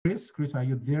Chris. Chris, are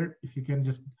you there? If you can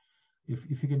just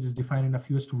define in a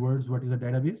few words what is a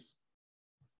database,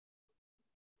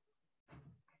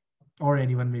 or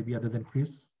anyone maybe other than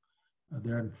Chris.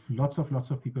 There are lots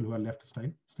of people who are left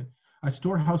style. A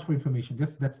storehouse for information.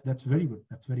 That's very good.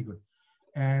 That's very good.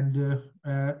 And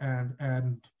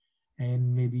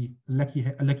maybe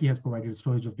Lucky has provided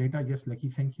storage of data. Yes, Lucky,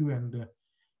 thank you.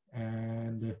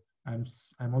 And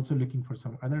I'm also looking for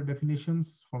some other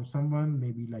definitions from someone,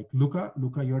 maybe like Luca.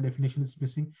 Luca, your definition is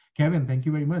missing. Kevin, thank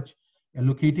you very much.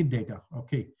 Allocated data.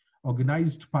 Okay.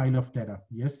 Organized pile of data.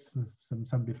 Yes,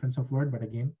 some difference of word, but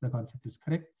again, the concept is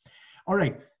correct. All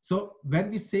right. So when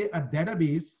we say a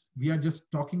database, we are just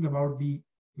talking about the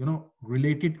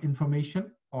related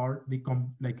information, or the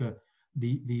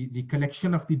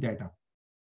collection of the data,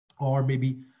 or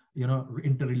maybe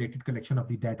interrelated collection of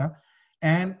the data.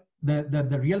 And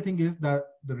the real thing is the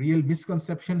real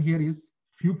misconception here is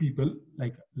few people,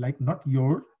 like not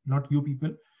you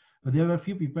people, but there are a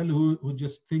few people who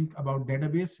just think about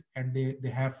database, and they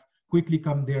have quickly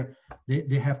come there.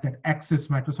 They have that access,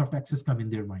 Microsoft Access, come in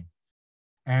their mind.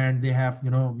 And they have,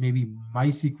 maybe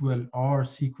MySQL or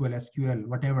SQL,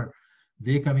 whatever,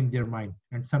 they come in their mind.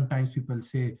 And sometimes people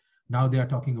say, now they are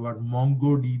talking about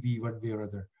MongoDB one way or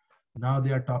other. Now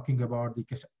they are talking about the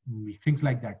things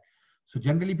like that. So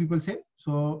generally people say,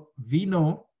 so we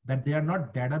know that they are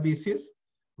not databases,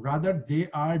 rather they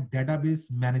are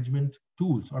database management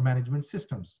tools or management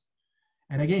systems.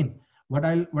 And again, what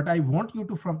I want you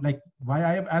to, from like why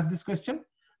I have asked this question,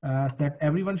 that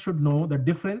everyone should know the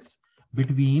difference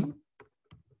between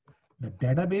the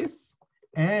database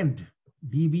and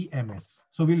DBMS.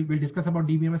 So we'll discuss about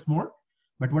DBMS more,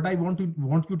 but what I want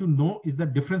you to know is the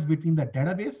difference between the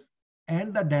database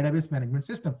and the database management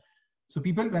system. So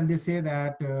people, when they say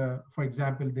that, for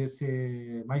example, they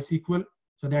say MySQL,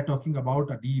 so they're talking about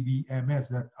a DBMS,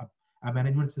 that a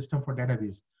management system for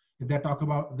database. If they talk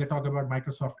about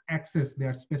Microsoft Access, they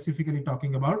are specifically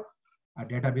talking about a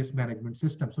database management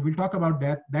system. So we'll talk about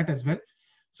that as well.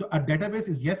 So a database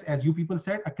is, yes, as you people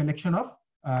said, a collection of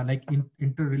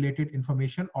interrelated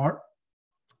information, or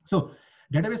so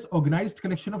database organized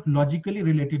collection of logically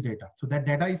related data. So that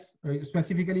data is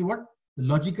specifically what?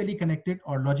 Logically connected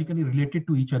or logically related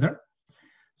to each other.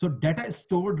 So data is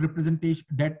stored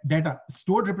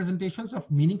stored representations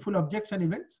of meaningful objects and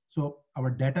events. So our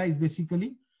data is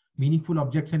basically meaningful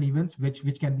objects and events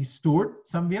which can be stored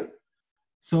somewhere.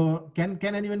 So can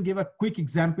anyone give a quick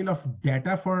example of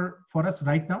data for us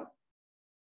right now?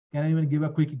 Can anyone give a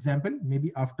quick example?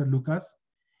 Maybe after Lucas.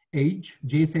 Age.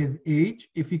 Jay says age.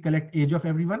 If we collect age of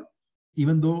everyone,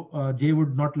 even though Jay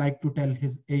would not like to tell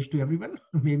his age to everyone,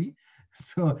 maybe.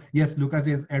 So yes, Lucas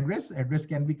says address. Address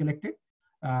can be collected.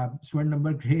 Student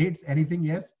number, grades, anything,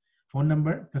 yes. Phone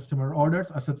number, customer orders.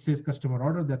 Asad says customer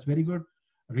orders. That's very good.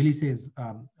 Really says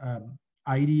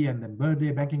ID, and then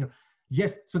birthday, banking.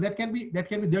 Yes, so there can be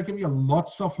a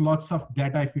lots of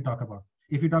data. If we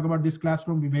talk about this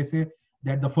classroom, we may say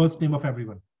that the first name of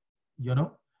everyone,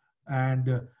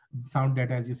 and sound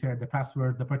data, as you said, the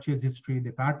password, the purchase history,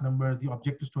 the part numbers, the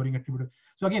object storing attribute.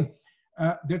 So again,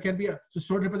 there can be a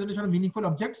stored representation of meaningful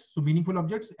objects. So meaningful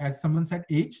objects, as someone said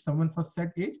age, someone first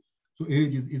said age. So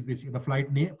age is basically the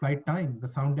flight name, flight times, the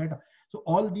sound data. So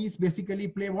all these basically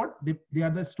play what? They are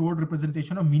the stored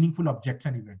representation of meaningful objects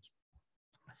and events.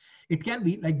 It can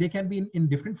be like, they can be in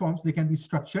different forms. They can be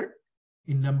structured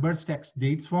in numbers, text,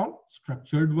 dates form,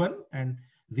 structured one, and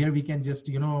there we can just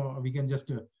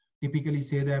typically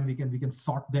say them. We can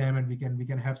sort them, and we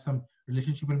can have some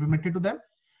relationship implemented to them.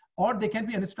 Or they can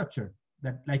be unstructured,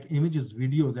 that like images,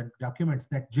 videos, and documents,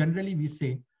 that generally we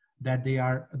say that they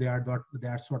are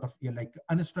sort of like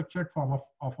unstructured form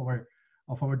of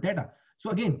our data. So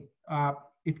again,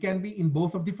 it can be in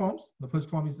both of the forms. The first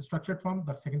form is the structured form.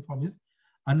 The second form is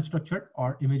unstructured,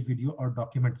 or image, video, or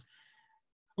documents.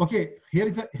 Okay, here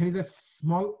is a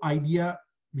small idea,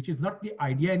 which is not the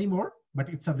idea anymore, but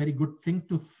it's a very good thing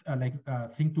to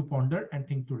thing to ponder and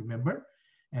thing to remember.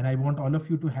 And I want all of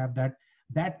you to have that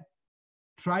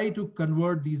try to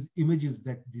convert these images,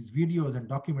 these videos and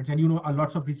documents, and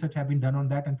lots of research have been done on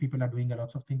that, and people are doing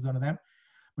lots of things on them.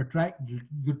 But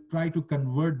try to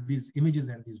convert these images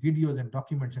and these videos and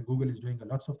documents, and Google is doing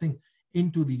lots of things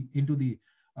into the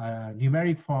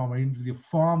numeric form, or into the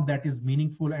form that is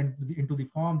meaningful, and into the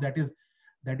form that is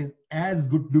as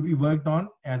good to be worked on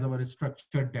as our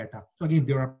structured data. So again,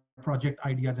 there are project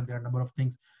ideas, and there are a number of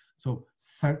things. So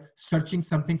searching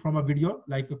something from a video,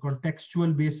 like a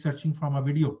contextual based searching from a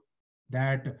video,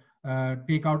 that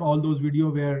take out all those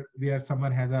video where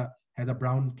someone has a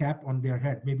brown cap on their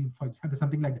head, maybe, for example,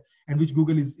 something like that, and which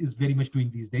Google is very much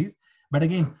doing these days. But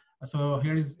again, So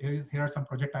here are some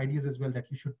project ideas as well that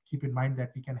you should keep in mind,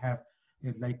 that we can have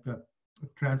like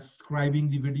transcribing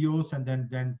the videos, and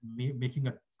then making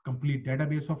a complete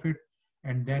database of it,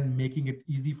 and then making it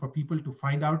easy for people to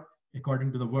find out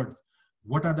according to the words.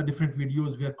 What are the different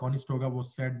videos where Conestoga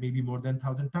was said maybe more than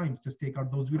 1,000 times? Just take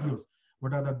out those videos.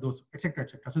 What are those, etc.,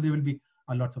 etc. So there will be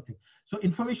lots of things. So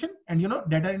information and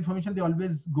data information, they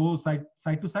always go side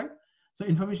to side. So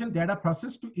information data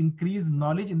process to increase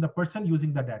knowledge in the person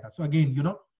using the data. So again,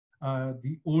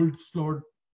 the old slow,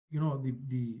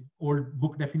 the old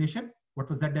book definition. What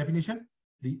was that definition?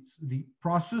 The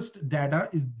processed data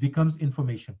becomes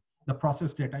information. The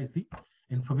processed data is the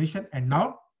information. And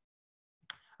now,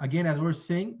 again, as we're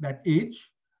saying, that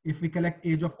age, if we collect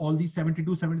age of all these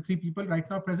 72, 73 people right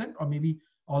now present, or maybe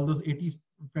all those 80s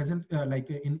present, like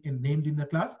named in the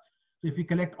class. So if we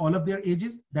collect all of their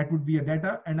ages, that would be a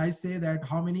data. And I say that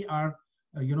how many are,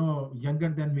 younger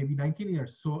than maybe 19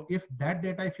 years. So if that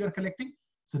data, if you're collecting,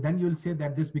 so then you'll say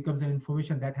that this becomes an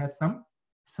information that has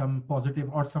some positive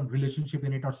or some relationship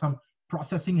in it, or some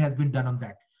processing has been done on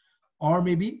that. Or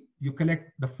maybe you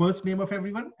collect the first name of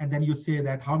everyone, and then you say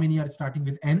that how many are starting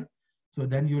with N. So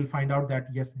then you will find out that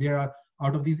yes, there are,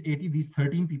 out of these 80, these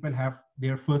 13 people have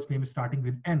their first name starting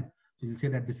with N. So you'll say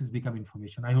that this has become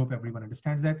information. I hope everyone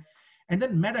understands that. And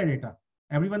then metadata.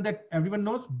 Everyone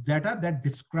knows data that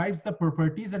describes the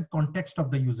properties and context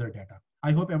of the user data.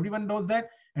 I hope everyone knows that.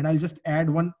 And I'll just add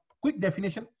one quick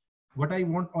definition. What I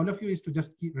want all of you is to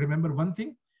just remember one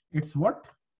thing. It's what?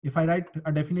 If I write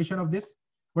a definition of this,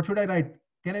 what should I write?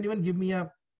 Can anyone give me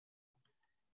a...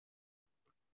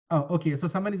 Oh, okay. So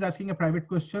someone is asking a private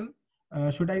question.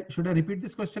 Should I repeat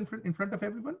this question in front of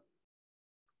everyone?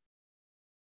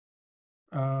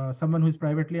 Someone who is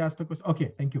privately asked a question.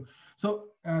 Okay, thank you. So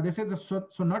they said, so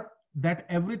not that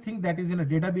everything that is in a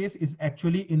database is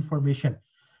actually information.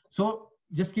 So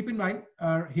just keep in mind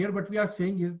here, what we are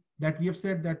saying is that we have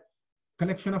said that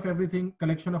collection of everything,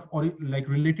 collection of like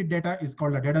related data is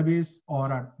called a database,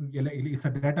 or it's a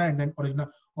data, and then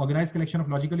organized collection of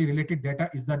logically related data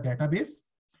is the database.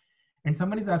 And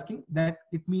someone is asking that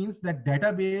it means that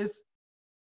database,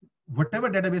 whatever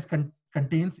database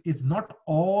contains is not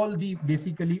all the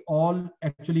basically all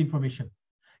actually information.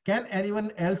 Can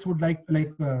anyone else would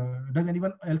does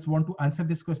anyone else want to answer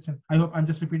this question? I hope I'm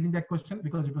just repeating that question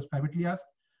because it was privately asked.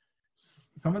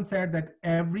 Someone said that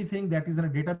everything that is in a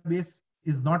database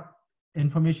is not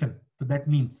information. So that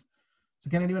means, so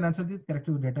can anyone answer this?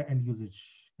 Character of data and usage.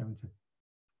 Kevin said.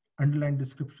 Underline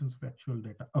descriptions of actual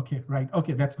data. Okay, right.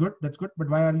 Okay, that's good. That's good. But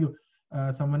why are you?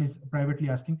 Someone is privately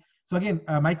asking. So again,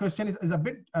 my question is a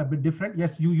bit different.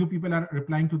 Yes, you people are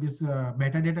replying to this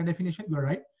metadata definition. You are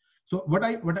right. So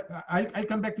I'll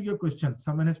come back to your question.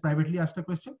 Someone has privately asked a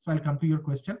question, so I'll come to your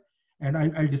question and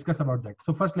I'll discuss about that.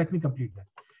 So first, let me complete that.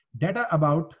 Data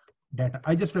about data.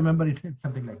 I just remember it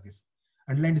something like this.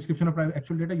 Underline description of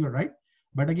actual data. You are right.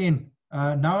 But again,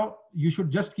 now you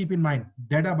should just keep in mind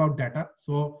data about data.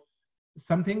 So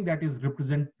something that is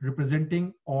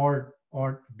representing or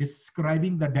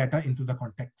describing the data into the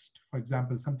context. For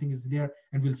example, something is there,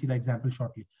 and we'll see the example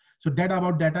shortly. So data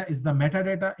about data is the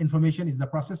metadata, information is the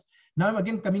process. Now I'm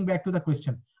again coming back to the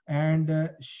question, and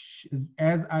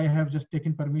as I have just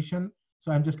taken permission,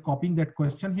 so I'm just copying that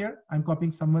question here. I'm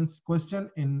copying someone's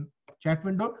question in chat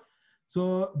window.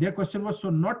 So their question was, so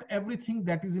not everything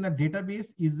that is in a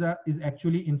database is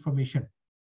actually information.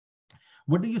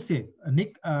 What do you say,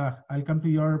 Nick? I'll come to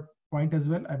your point as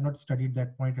well. I've not studied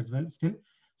that point as well still.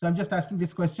 So I'm just asking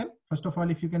this question. First of all,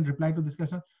 if you can reply to this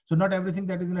question. So not everything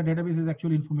that is in a database is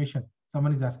actually information.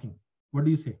 Someone is asking. What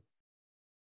do you say?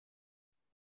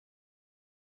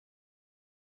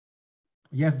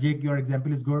 Yes, Jake, your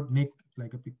example is good. Nick,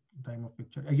 like a time of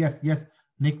picture. Yes,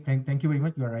 Nick, thank you very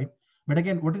much. You are right. But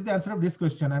again, what is the answer of this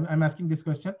question? I'm asking this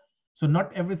question. So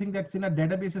not everything that's in a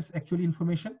database is actually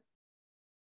information.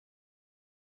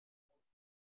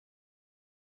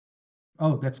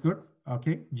 Oh, that's good.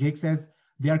 Okay. Jake says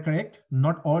they are correct.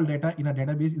 Not all data in a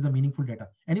database is a meaningful data.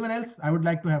 Anyone else? I would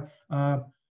like to have.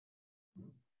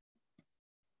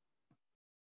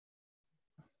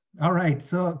 All right.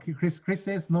 So Chris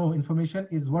says no. Information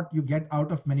is what you get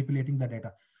out of manipulating the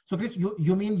data. So Chris,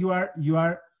 you mean you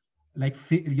are like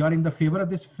you're in the favor of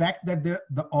this fact that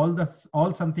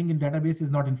all something in database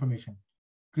is not information.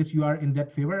 Chris, you are in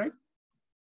that favor, right?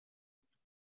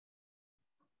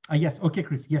 Yes. Okay,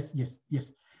 Chris. Yes.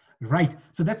 Right.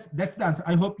 So that's the answer.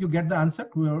 I hope you get the answer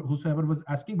to whosoever was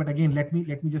asking. But again, let me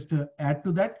just add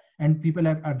to that. And people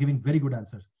are giving very good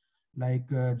answers. Like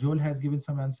Joel has given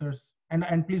some answers.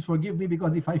 And please forgive me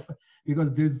because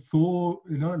because there's so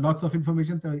lots of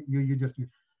information. So you just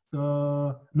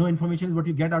So no information is what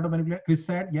you get out of manipulation. Chris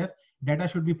said, yes, data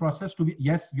should be processed to be,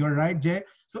 yes, you're right, Jay.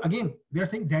 So again, we are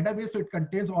saying database, so it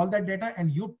contains all that data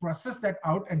and you process that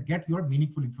out and get your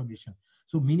meaningful information.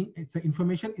 So meaning it's the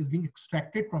information is being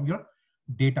extracted from your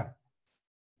data.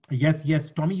 Yes,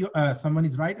 yes, Tommy, someone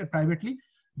is right privately.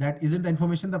 That isn't the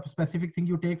information, the specific thing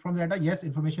you take from data. Yes,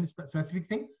 information is specific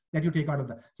thing that you take out of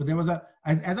that. So there was a,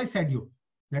 as I said you,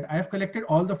 that I have collected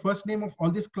all the first name of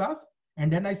all this class. And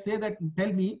then I say that,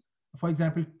 tell me, for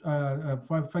example,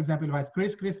 for example, if I ask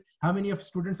Chris, how many of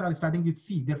students are starting with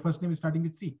C? Their first name is starting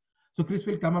with C. So Chris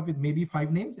will come up with maybe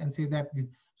 5 names and say that this.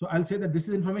 So I'll say that this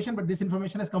is information, but this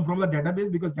information has come from the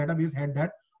database because database had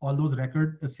that, all those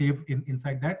records saved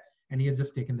inside that, and he has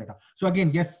just taken that out. So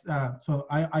again, yes, so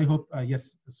I hope,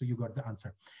 yes, so you got the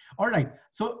answer. All right,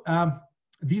 so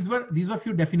these were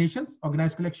few definitions: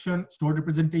 organized collection, stored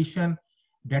representation,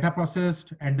 data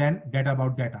processed, and then data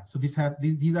about data. So these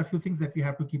are few things that we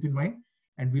have to keep in mind,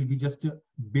 and we'll be just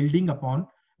building upon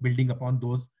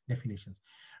those definitions.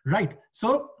 Right.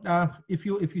 So if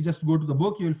you just go to the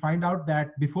book, you will find out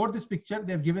that before this picture,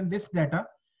 they've given this data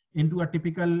into a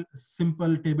typical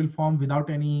simple table form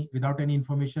without any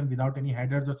information, without any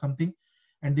headers or something,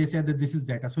 and they said that this is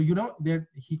data. So you know there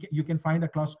you can find a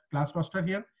class roster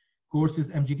here. Course is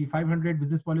MGT 500,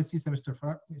 business policy, semester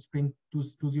spring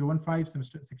 2015,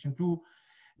 semester section 2,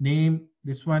 name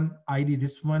this one, ID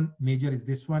this one, major is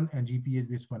this one, and GPA is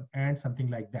this one, and something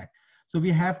like that. So we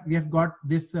have got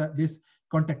this this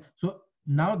contact. So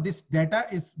now this data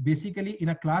is basically in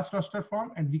a class roster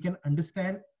form, and we can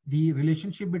understand the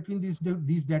relationship between these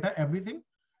data, everything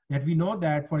that we know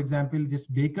that, for example, this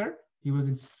Baker, he was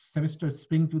in semester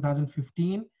spring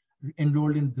 2015,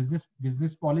 enrolled in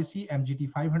business policy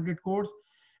MGT 500 course,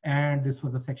 and this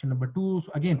was the section number 2.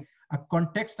 So again, a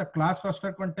context, a class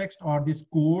roster context, or this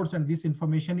course and this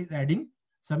information is adding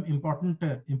some important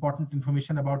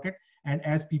information about it. And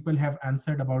as people have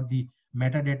answered about the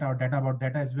metadata or data about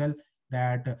data as well,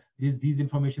 that these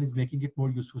information is making it more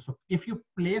useful. So if you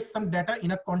place some data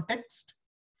in a context,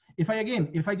 if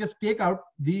I just take out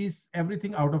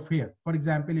everything out of here, for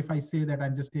example, if I say that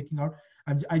I'm just taking out,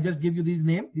 I just give you these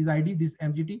name, this ID, this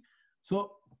MGT.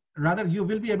 So rather you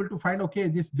will be able to find, okay,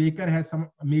 this Baker has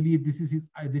some, maybe this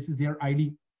is their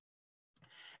ID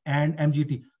and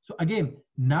MGT. So again,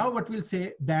 now what we'll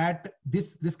say that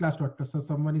this class doctor. So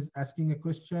someone is asking a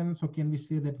question. So can we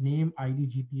say that name, ID,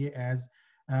 GPA as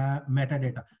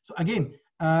metadata? So again,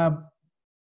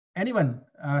 anyone,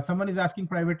 someone is asking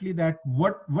privately that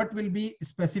what will be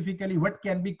specifically, what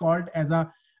can be called as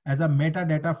a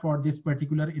metadata for this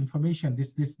particular information,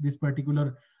 this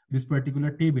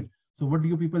particular table. So what do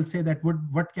you people say that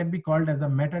what can be called as a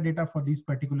metadata for these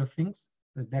particular things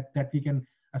that we can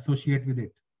associate with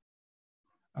it?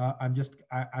 I'm just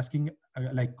asking,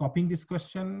 like copying this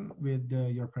question with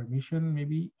your permission,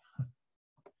 maybe.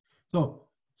 So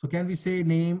can we say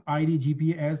name, ID,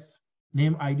 GPA as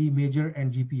name, ID, major,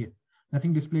 and GPA?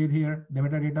 Nothing displayed here. The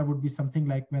metadata would be something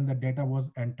like when the data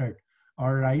was entered.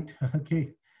 All right.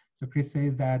 Okay. So Chris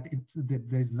says that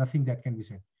there's nothing that can be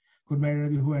said. Could matter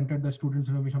who entered the student's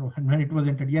information when it was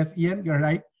entered. Yes, Ian, you're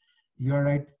right. You're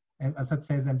right. And Asad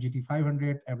says MGT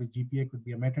 500, average GPA could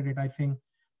be a metadata, I think.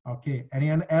 Okay.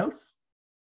 Anyone else?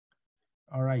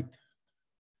 All right.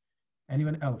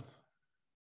 Anyone else?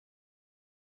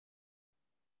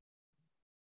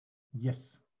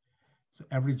 Yes. So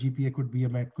average GPA could be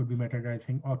metadata, I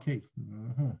think. Okay.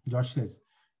 Josh says.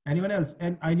 Anyone else?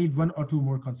 And I need 1 or 2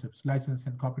 more concepts: license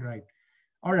and copyright.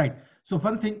 All right. So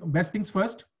best things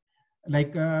first.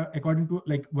 Like according to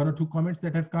like 1 or 2 comments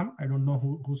that have come, I don't know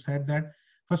who said that.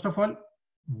 First of all,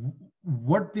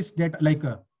 what this data, like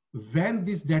when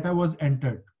this data was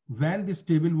entered, when this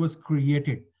table was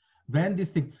created, when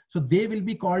this thing, so they will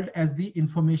be called as the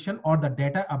information or the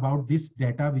data about this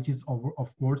data, which is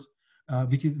of course,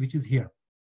 which is here,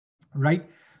 right?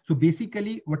 So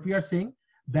basically, what we are saying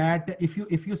that if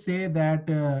you say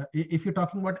that if you're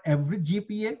talking about average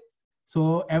GPA,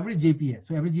 so average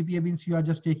GPA means you are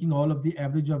just taking all of the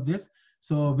average of this.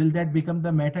 So will that become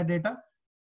the metadata?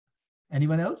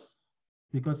 Anyone else?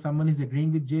 Because someone is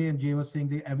agreeing with Jay, and Jay was saying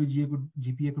the average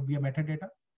GPA could be a metadata.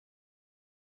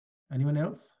 Anyone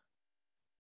else?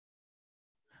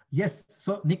 Yes.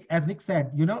 So Nick, as Nick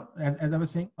said, you know, as I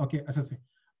was saying, okay,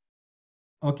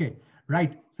 okay,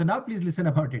 right. So now please listen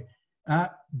about it.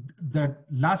 The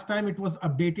last time it was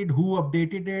updated, who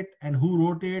updated it and who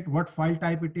wrote it, what file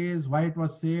type it is, why it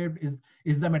was saved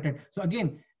is the method. So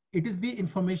again, it is the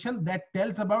information that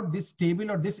tells about this table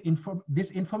or this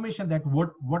information, that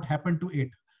what happened to it,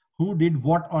 who did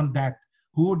what on that,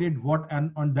 who did what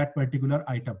on that particular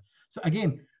item. So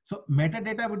again, So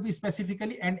metadata would be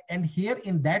specifically, and here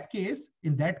in that case,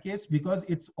 because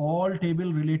it's all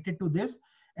table related to this,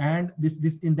 and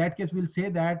this in that case we'll say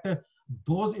that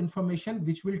those information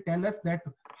which will tell us that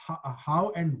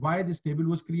how and why this table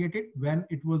was created, when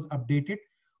it was updated,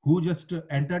 who just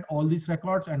entered all these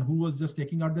records, and who was just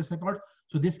taking out this record.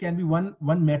 So this can be one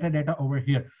metadata over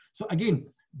here. So again,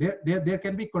 there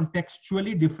can be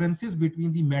contextually differences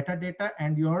between the metadata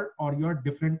and your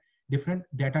different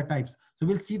data types. So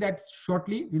we'll see that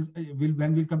shortly.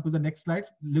 When we'll come to the next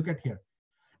slides. Look at here.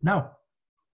 Now,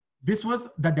 this was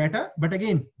the data, but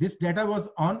again, this data was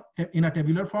in a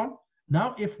tabular form.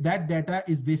 Now, if that data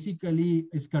is basically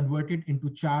converted into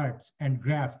charts and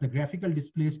graphs, the graphical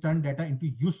displays turn data into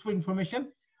useful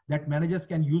information that managers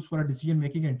can use for a decision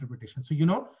making and interpretation. So you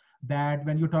know that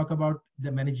when you talk about the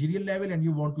managerial level and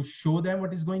you want to show them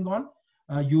what is going on,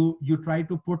 you try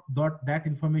to put that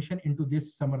information into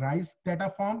this summarized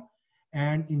data form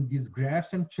and in these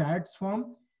graphs and charts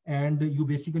form, and you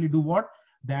basically do what?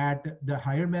 That the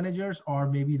higher managers, or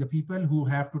maybe the people who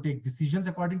have to take decisions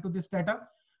according to this data,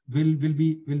 will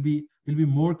be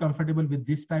more comfortable with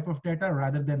this type of data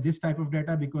rather than this type of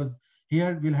data, because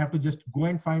here we'll have to just go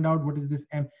and find out what is this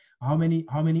how many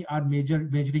are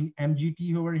measuring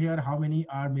MGT over here, how many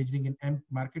are measuring in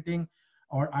marketing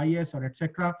or IS or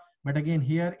etc. But again,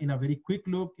 here in a very quick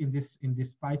look in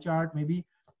this pie chart, maybe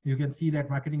you can see that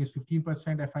marketing is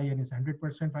 15%, FIN is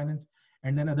 100%, finance,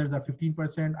 and then others are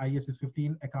 15%, IS is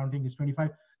 15, accounting is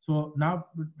 25. So now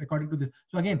according to this,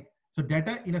 so again, so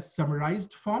data in a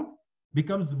summarized form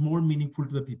becomes more meaningful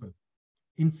to the people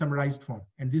in summarized form.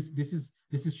 And this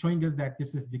is showing us that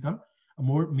this has become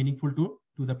more meaningful to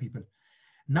the people.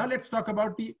 Now let's talk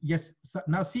about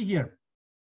now see here,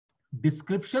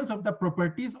 descriptions of the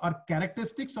properties or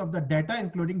characteristics of the data,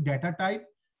 including data type,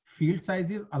 field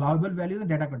sizes, allowable values, and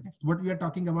data context. What we are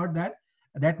talking about, that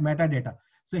metadata.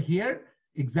 So here,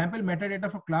 example metadata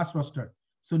for class roster.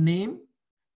 So name,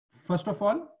 first of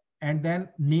all, and then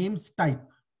names type,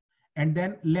 and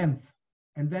then length,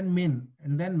 and then min,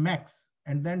 and then max,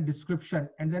 and then description,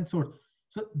 and then source.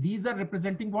 So these are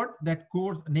representing what? That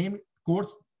course name,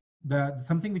 course,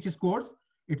 something which is course,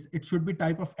 it should be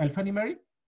type of alphanumeric.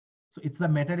 So it's the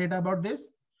metadata about this.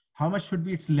 How much should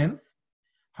be its length?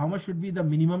 How much should be the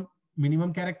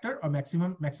minimum character or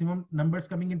maximum numbers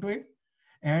coming into it?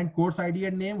 And course ID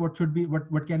and name, what should be,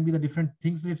 what can be the different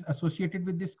things that's associated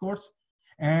with this course?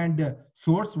 And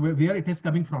source, where it is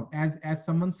coming from, as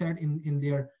someone said in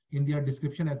their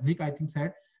description, as Nick I think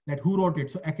said, that who wrote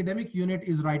it. So academic unit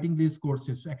is writing these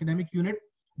courses. So academic unit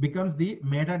becomes the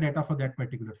metadata for that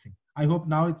particular thing. I hope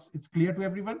now it's clear to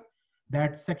everyone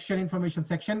that section information,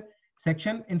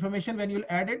 section information, when you'll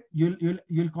add it,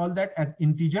 you'll call that as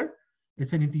integer.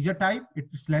 It's an integer type.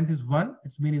 Its length is 1.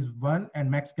 Its min is 1, and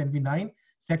max can be 9.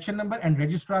 Section number and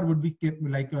registrar would be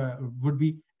would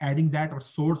be adding that, or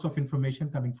source of information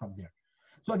coming from there.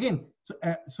 So again,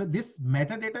 so this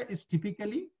metadata is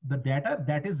typically the data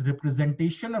that is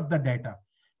representation of the data.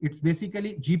 It's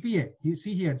basically GPA. You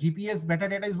see here, GPA's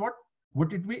metadata is what?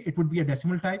 Would it be? It would be a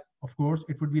decimal type, of course.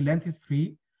 It would be length is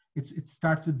 3. It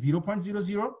starts with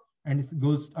 0.00 and it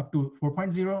goes up to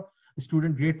 4.0.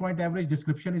 Student grade point average,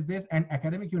 description is this, and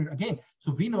academic unit again.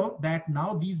 So we know that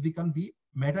now these become the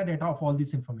metadata of all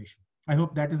this information. I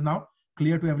hope that is now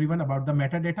clear to everyone about the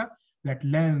metadata, that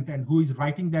length, and who is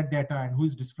writing that data, and who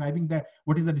is describing that,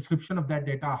 what is the description of that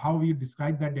data, how we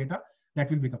describe that data, that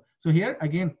will become. So here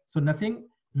again, so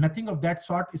nothing of that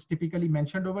sort is typically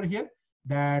mentioned over here,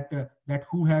 that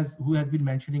who has been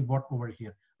mentioning what over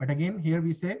here. But again, here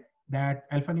we say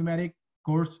that alphanumeric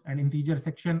course and integer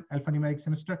section, alphanumeric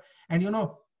semester. And you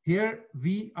know, here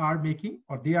we are making,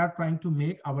 or they are trying to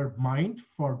make our mind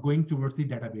for going towards the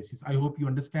databases. I hope you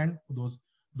understand, those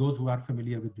who are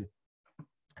familiar with it.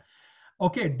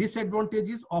 Okay,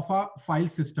 disadvantages of a file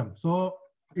system. So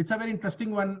it's a very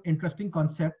interesting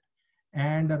concept.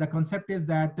 And the concept is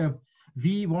that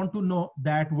we want to know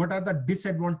that what are the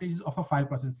disadvantages of a file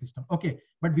processing system. Okay,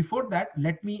 but before that,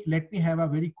 let me have a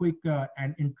very quick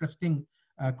and interesting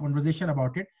conversation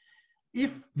about it.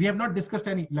 If we have not discussed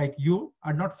any, like you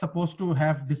are not supposed to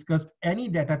have discussed any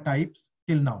data types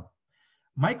till now.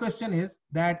 My question is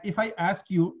that if I ask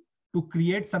you to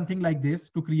create something like this,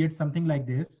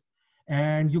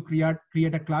 and you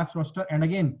create a class roster, and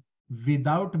again,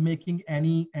 without making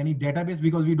any database,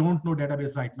 because we don't know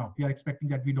database right now. We are expecting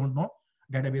that we don't know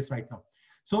database right now.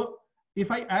 So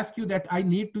if I ask you that I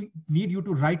need you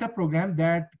to write a program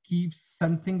that keeps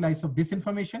something like of this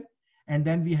information, and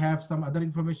then we have some other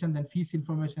information, then fees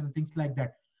information and things like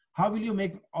that. How will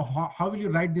you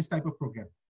write this type of program?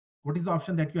 What is the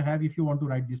option that you have if you want to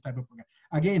write this type of program?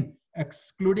 Again,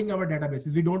 excluding our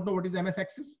databases. We don't know what is MS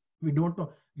Access. We don't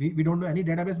know. We don't know any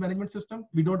database management system.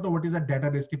 We don't know what is a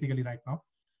database typically right now.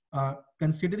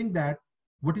 Considering that,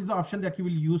 what is the option that you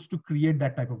will use to create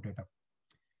that type of data?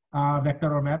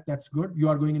 Vector or map, that's good. You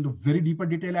are going into very deeper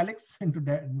detail, Alex, into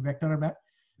vector or map.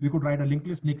 We could write a linked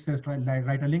list. Nick says,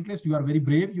 write a linked list. You are very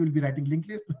brave. You will be writing linked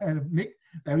list, Nick.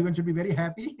 So everyone should be very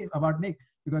happy about Nick,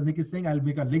 because Nick is saying, I'll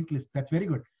make a linked list. That's very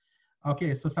good.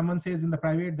 Okay, so someone says in the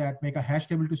private that make a hash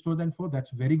table to store the info.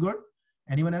 That's very good.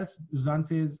 Anyone else? Dusan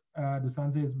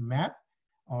says map,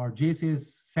 or Jay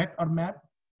says set or map.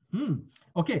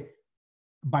 Okay,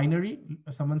 binary.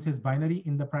 Someone says binary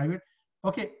in the private.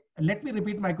 Okay, let me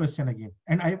repeat my question again.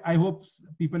 And I hope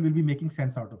people will be making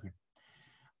sense out of it.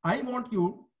 I want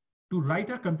you to write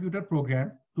a computer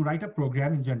program, to write a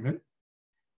program in general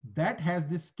that has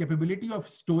this capability of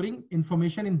storing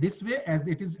information in this way as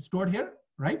it is stored here,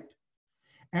 right?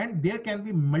 And there can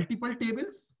be multiple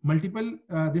tables, multiple,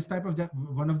 this type of,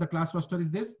 one of the class roster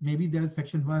is this, maybe there is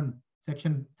section 1,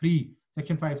 section 3,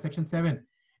 section 5, section 7,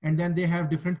 and then they have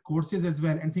different courses as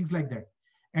well and things like that.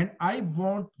 And I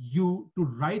want you to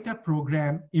write a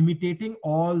program imitating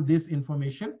all this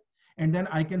information, and then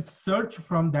I can search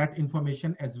from that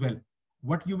information as well.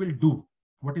 What you will do,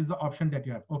 what is the option that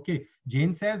you have? Okay,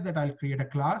 Jane says that I'll create a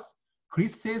class.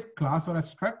 Chris says class or a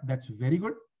struct. That's very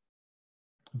good.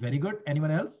 Very good.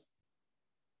 Anyone else?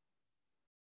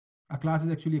 A class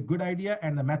is actually a good idea,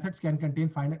 and the methods can contain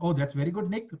finite. Oh, that's very good,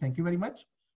 Nick. Thank you very much.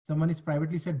 Someone is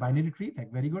privately said binary tree.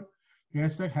 Very good.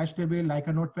 Here's like hash table, like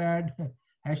a notepad,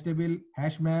 hash table,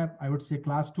 hash map. I would say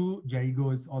class 2.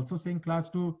 Jerigo is also saying class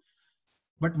 2.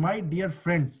 But my dear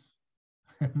friends,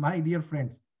 my dear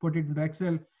friends, put it into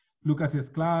Excel. Lucas is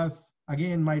class.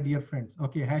 Again, my dear friends.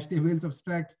 Okay, hash tables,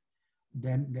 abstract.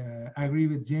 Then I agree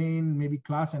with Jane, maybe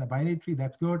class and a binary tree.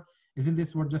 That's good. Isn't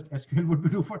this what just SQL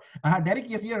would do for? Derek,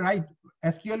 yes, you're right.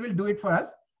 SQL will do it for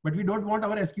us, but we don't want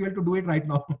our SQL to do it right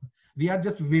now. We are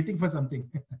just waiting for something.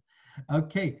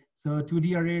 Okay, so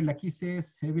 2D array, Lucky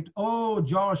says, save it. Oh,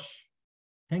 Josh,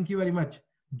 thank you very much.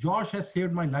 Josh has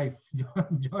saved my life.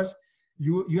 Josh,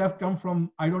 you have come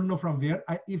from, I don't know from where.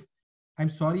 I'm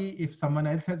sorry if someone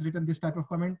else has written this type of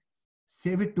comment,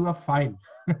 save it to a file.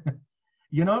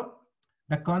 You know,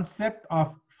 the concept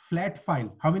of flat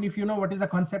file. How many of you know what is the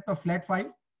concept of flat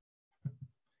file?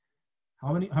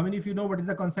 How many of you know what is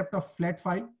the concept of flat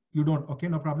file? You don't. Okay,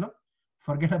 no problem.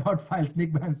 Forget about files.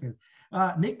 Nick Bam says.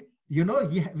 Nick, you know,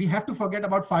 we have to forget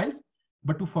about files,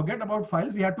 but to forget about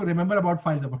files, we have to remember about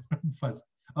files first.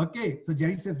 Okay, so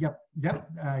Jerry says, yep.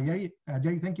 Jerry,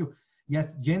 thank you.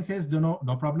 Yes, Jane says,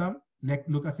 no problem. Like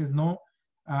Lucas says, no.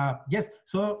 Yes,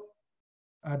 so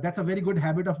that's a very good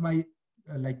habit of my,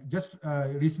 just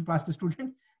recent past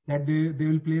students, that they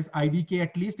will place IDK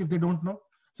at least if they don't know.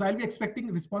 So I'll be expecting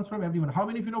a response from everyone. How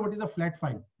many of you know what is a flat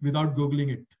file without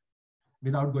Googling it,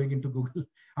 without going into Google?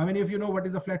 How many of you know what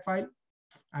is a flat file?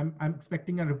 I'm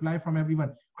expecting a reply from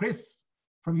everyone. Chris,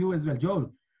 from you as well.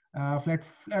 Joel,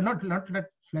 not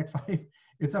flat file.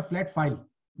 It's a flat file.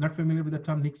 Not familiar with the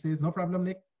term. Nick says, no problem,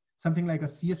 Nick. Something like a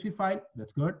CSV file.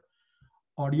 That's good.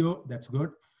 Audio. That's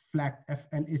good. FLAC,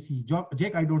 F-L-A-C.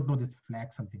 Jake, I don't know this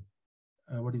FLAC something.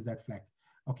 What is that FLAC?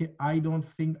 Okay, I don't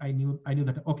think I knew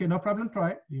that. Okay, no problem,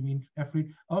 Troy. You mean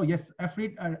FREAD? Oh yes,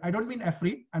 FREAD. I don't mean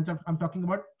FREAD. I'm talking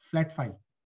about flat file,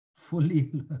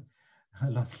 fully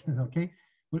lossless. Okay,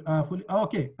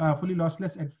 fully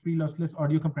lossless and free lossless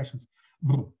audio compressions.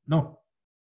 No,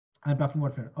 I'm talking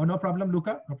about FREAD. Oh, no problem,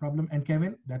 Luca. No problem. And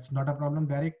Kevin, that's not a problem.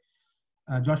 Derek,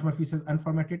 Josh Murphy says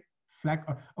unformatted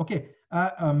FLAC. Okay,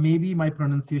 maybe my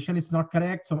pronunciation is not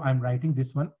correct, so I'm writing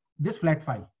this one. This flat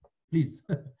file, please.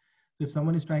 So if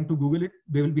someone is trying to Google it,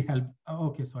 they will be helped. Oh,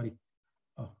 okay, sorry.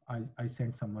 Oh, I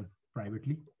sent someone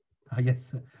privately.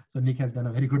 Yes, so Nick has done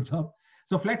a very good job.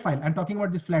 So flat file, I'm talking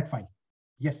about this flat file.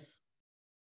 Yes.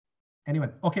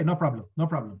 Anyone? Okay, no problem, no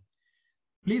problem.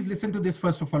 Please listen to this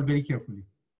first of all very carefully.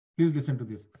 Please listen to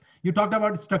this. You talked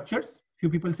about structures. Few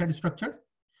people said structure.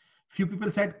 Few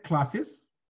people said classes.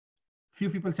 Few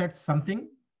people said something.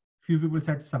 Few people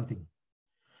said something.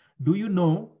 Do you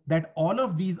know that all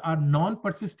of these are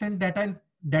non-persistent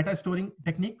data storing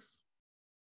techniques?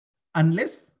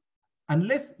 Unless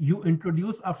you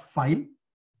introduce a file.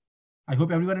 I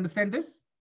hope everyone understands this.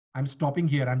 I'm stopping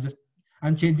here.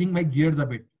 I'm changing my gears a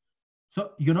bit.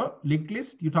 So, you know, linked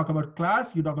list, you talk about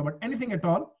class, you talk about anything at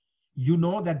all, you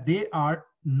know that they are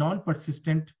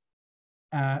non-persistent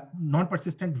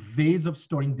ways of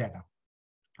storing data.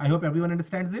 I hope everyone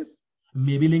understands this.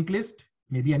 Maybe linked list,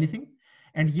 maybe anything.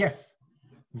 And yes,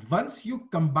 once you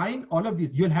combine all of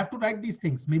these, you'll have to write these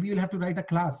things. Maybe you'll have to write a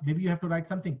class. Maybe you have to write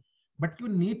something. but you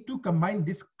need to combine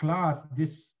this class,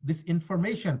 this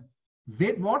information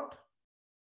with what?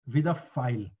 With a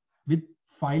file, with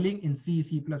filing in C,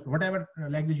 C++, whatever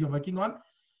language you're working on.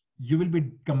 You will be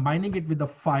combining it with the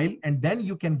file, and then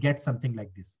you can get something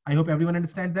like this. I hope everyone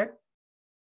understands that.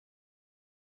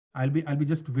 I'll be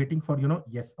just waiting for,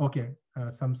 yes. Okay.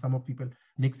 Some of people,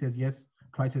 Nick says yes,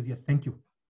 Troy says yes. Thank you.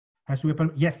 Has to be,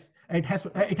 yes, it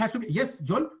has to be, yes,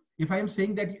 Joel. If I am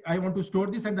saying that I want to store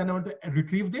this and then I want to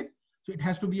retrieve it, so it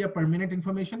has to be a permanent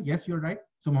information. Yes, you're right.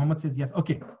 So Mohammed says yes.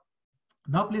 Okay.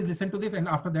 Now please listen to this, and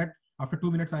after that, after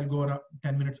 2 minutes, I'll go on a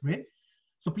 10 minutes break.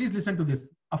 So please listen to this.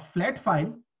 A flat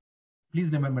file,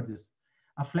 please remember this.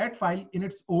 A flat file in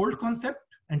its old concept,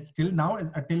 and still now,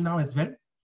 till now as well,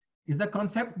 is a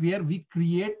concept where we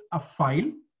create a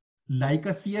file like a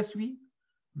CSV,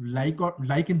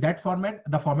 like in that format,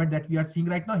 the format that we are seeing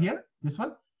right now here, this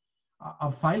one,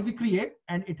 a file we create,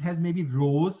 and it has maybe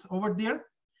rows over there.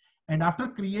 And after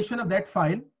creation of that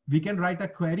file, we can write a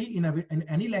query in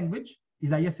any language.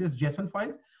 Isaiah says JSON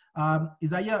files.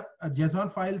 Isaiah,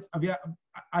 JSON files,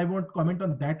 I won't comment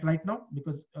on that right now,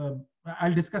 because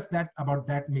I'll discuss about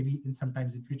that maybe in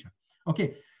sometimes in future.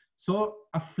 Okay, so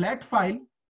a flat file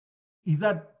is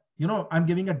I'm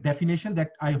giving a definition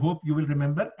that I hope you will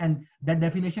remember, and that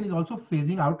definition is also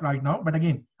phasing out right now, but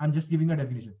again, I'm just giving a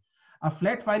definition. A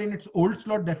flat file in its old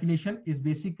slot definition is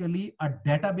basically a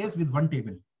database with one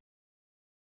table.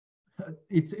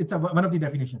 It's one of the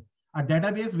definition. A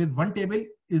database with one table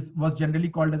was generally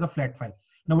called as a flat file.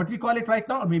 Now what we call it right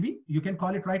now, or maybe you can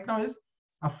call it right now, is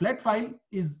a flat file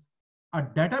is a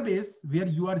database where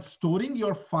you are storing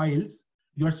your files,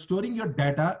 you are storing your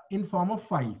data in form of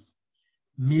files.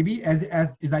 Maybe as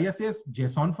Isaiah says,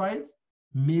 JSON files.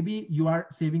 Maybe you are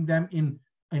saving them in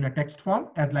a text form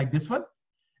as like this one,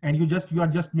 and you are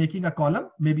just making a column,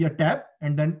 maybe a tab,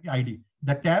 and then ID.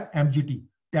 The tab MGT,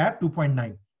 tab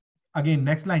 2.9. Again,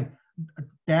 next line,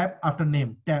 tab after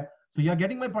name, tab. So you are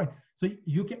getting my point. So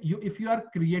if you are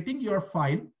creating your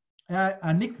file,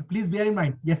 Nick, please bear in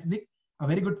mind. Yes, Nick, a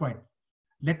very good point.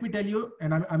 Let me tell you,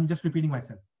 and I'm just repeating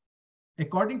myself.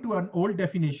 According to an old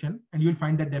definition, and you'll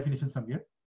find that definition somewhere,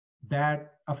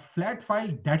 that a flat file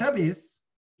database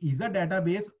is a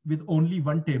database with only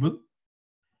one table.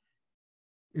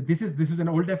 This is an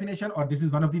old definition, or this is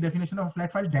one of the definition of a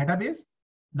flat file database.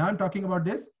 Now I'm talking about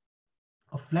this.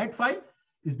 A flat file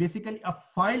is basically a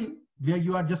file where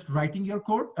you are just writing your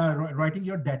code, writing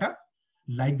your data,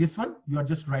 like this one. You are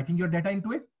just writing your data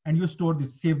into it, and you store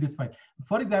this, save this file.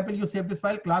 For example, you save this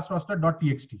file class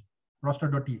roster.txt,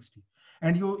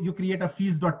 and you create a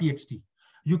fees.txt.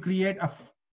 You create a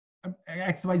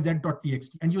xyz.txt,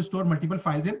 and you store multiple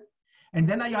files in, and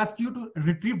then I ask you to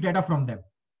retrieve data from them.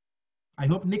 I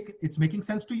hope, Nick, it's making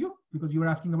sense to you, because you were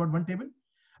asking about one table.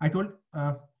 I told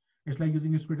it's like using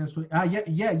your spirit and story.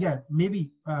 Yeah.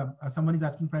 Maybe someone is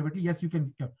asking privately. Yes, you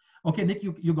can. Okay, Nick,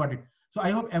 you got it. So I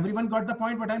hope everyone got the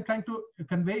point. What I'm trying to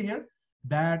convey here,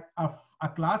 that a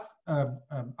class,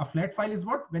 a flat file is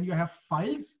what? When you have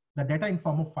files, the data in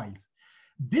form of files.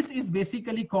 This is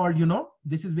basically called,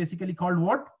 this is basically called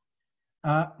what?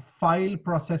 File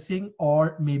processing,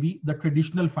 or maybe the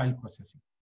traditional file processing.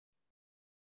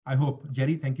 I hope,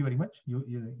 Jerry, thank you very much.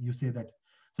 You say that.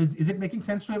 So is it making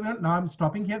sense to everyone? Now I'm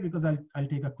stopping here because I'll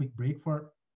take a quick break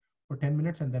for 10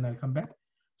 minutes, and then I'll come back.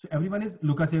 So everyone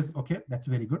Lucas says, okay, that's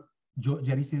very good.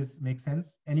 Jerry says, makes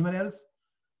sense. Anyone else?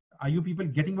 Are you people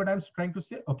getting what I'm trying to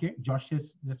say? Okay, Josh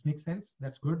says, this makes sense.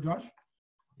 That's good, Josh.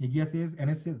 Igia says,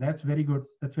 NS says, that's very good.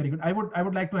 That's very good. I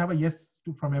would like to have a yes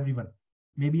from everyone.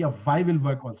 Maybe a Y will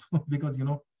work also, because,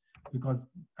 because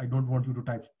I don't want you to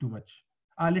type too much.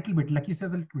 A little bit. Lucky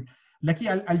says a little bit. Lucky,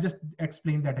 I'll just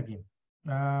explain that again.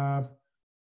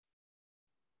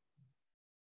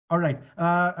 All right.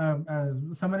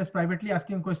 Someone is privately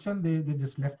asking a question. They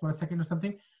just left for a second or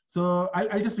something. So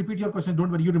I'll just repeat your question.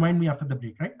 Don't worry. You remind me after the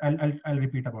break, right? I'll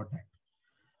repeat about that.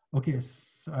 Okay.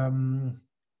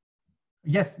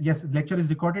 Yes. Lecture is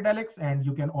recorded, Alex, and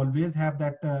you can always have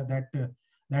that.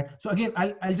 So again,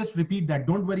 I'll just repeat that.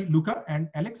 Don't worry, Luca and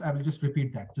Alex. I will just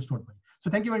repeat that. Just don't worry. So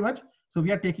thank you very much. So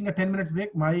we are taking a 10 minutes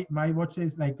break. My watch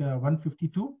is like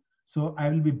 1:52. So I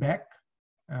will be back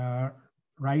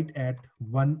right at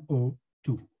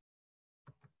 1:02.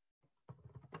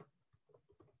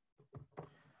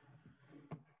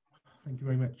 Thank you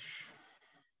very much.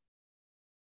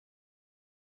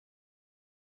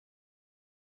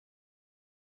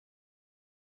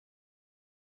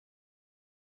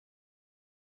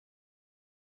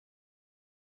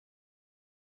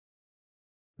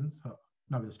 So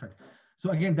now we'll start. So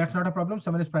again, that's not a problem.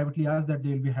 Someone is privately asked that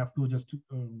they will have to just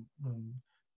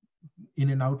in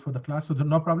and out for the class. So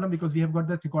no problem, because we have got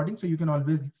that recording, so you can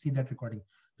always see that recording.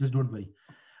 Just don't worry.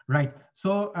 Right.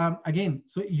 So again,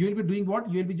 so you'll be doing what?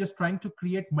 You'll be just trying to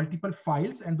create multiple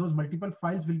files, and those multiple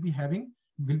files will be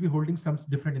holding some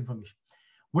different information.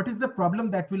 What is the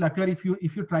problem that will occur if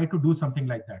you try to do something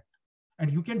like that?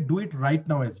 And you can do it right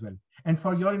now as well. And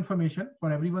for your information,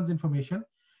 for everyone's information,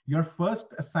 your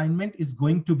first assignment is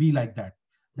going to be like that.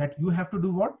 That you have to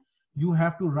do what? You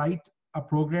have to write a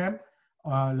program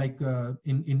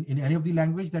in any of the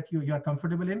language that you are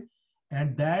comfortable in,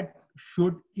 and that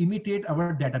should imitate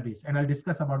our database. And I'll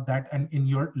discuss about that and in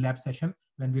your lab session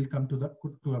when we'll come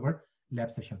to our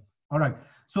lab session. All right.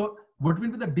 So what will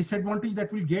be the disadvantage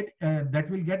that we'll get?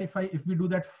 If we do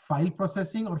that file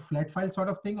processing or flat file sort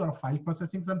of thing, or file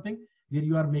processing something where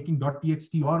you are making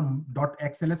 .txt or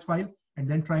 .xls file and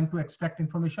then trying to extract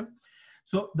information.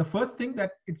 So the first thing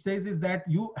that it says is that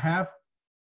you have,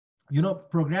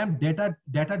 program data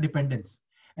dependence.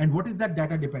 And what is that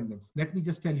data dependence? Let me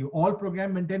just tell you. All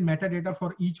programs maintain metadata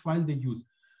for each file they use.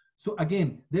 So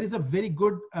again, there is a very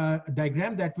good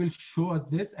diagram that will show us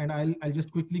this, and I'll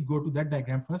just quickly go to that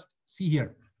diagram first. See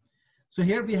here. So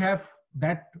here we have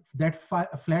that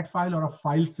flat file or a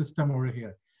file system over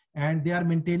here, and they are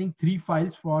maintaining 3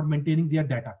 files for maintaining their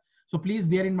data. So please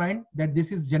bear in mind that this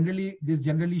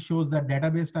generally shows the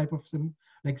database type of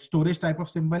like storage type of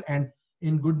symbol, and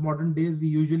in good modern days we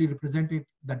usually represent it.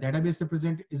 The database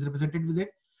is represented with it.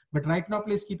 But right now,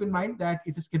 please keep in mind that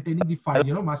it is containing the file,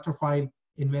 master file,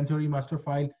 inventory master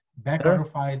file, back order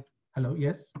file. Hello,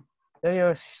 yes. So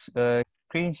your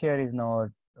screen share is not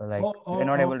you're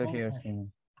not able to share your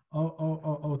screen.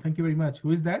 Thank you very much.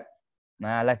 Who is that?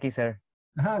 Lucky, sir.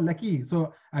 Lucky.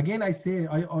 So again, I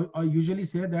usually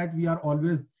say that we are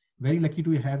always very lucky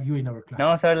to have you in our class.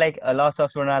 No, sir. Like lots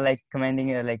of students are like commenting,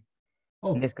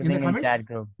 discussing in chat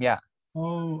group. Yeah.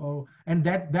 And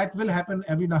that will happen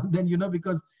every now and then,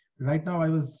 because right now I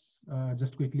was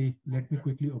let me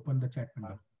quickly open the chat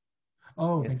window.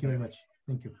 Yes, thank you very much.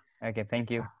 Thank you. Okay,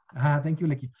 thank you. Thank you,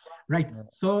 Lucky. Right. Yeah.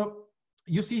 So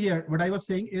you see here, what I was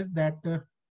saying is that,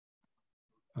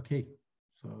 okay,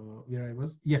 so where I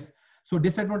was, yes. So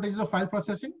disadvantages of file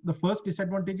processing. The first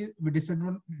disadvantage is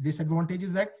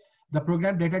that the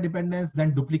program data dependence,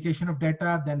 then duplication of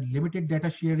data, then limited data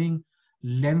sharing,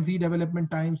 lengthy development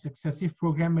times, excessive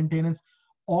program maintenance.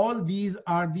 All these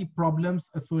are the problems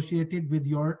associated with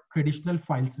your traditional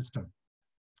file system,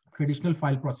 traditional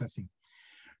file processing,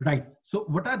 right? So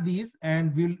what are these?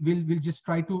 And we'll just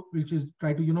try to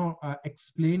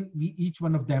explain each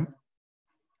one of them.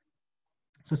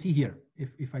 So see here,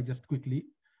 if I just quickly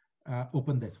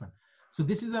open this one. So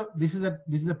this is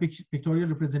a pictorial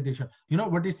representation.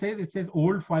 What it says? It says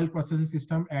old file processing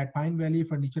system at Pine Valley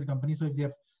Furniture Company. So if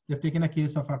they've taken a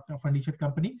case of a furniture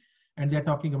company, and they're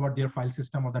talking about their file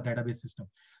system or the database system.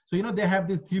 So, they have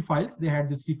these 3 files. They had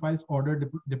these 3 files: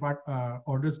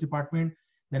 orders department,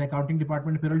 then accounting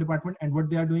department, payroll department. And what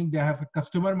they are doing, they have a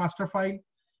customer master file.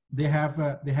 They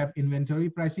have inventory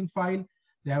pricing file.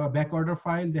 They have a back order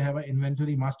file. They have an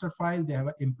inventory master file. They have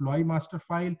an employee master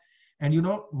file. And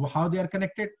how they are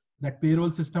connected? That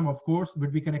payroll system, of course,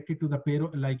 would be connected to the payroll,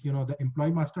 the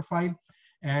employee master file,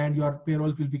 and your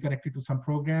payrolls will be connected to some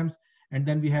programs. And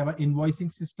then we have an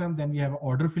invoicing system. Then we have an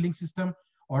order filling system.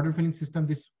 Order filling system,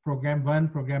 this program 1,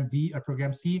 program B, or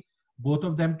program C, both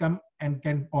of them come and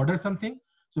can order something.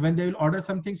 So when they will order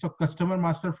something, so customer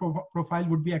master profile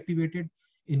would be activated,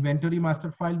 inventory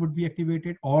master file would be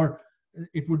activated, or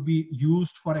it would be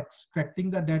used for extracting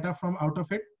the data from out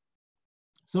of it.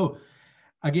 So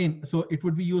again, so it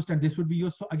would be used, and this would be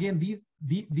used. So again,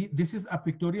 this is a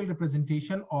pictorial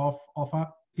representation of a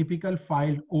typical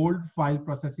old file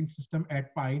processing system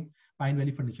at Pine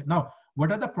Valley Furniture. Now,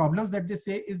 what are the problems that they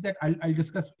say is that I'll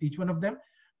discuss each one of them.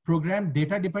 Program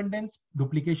data dependence,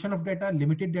 duplication of data,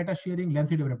 limited data sharing,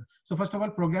 lengthy development. So first of all,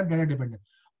 program data dependence.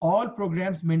 All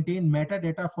programs maintain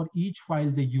metadata for each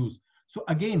file they use. So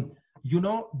again,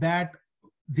 that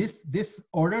this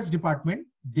orders department,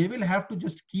 they will have to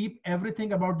just keep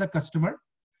everything about the customer,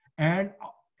 and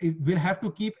it will have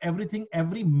to keep every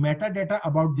metadata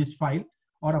about this file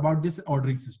or about this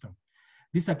ordering system.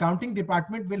 This accounting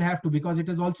department will have to, because it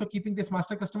is also keeping this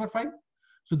master customer file.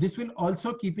 So this will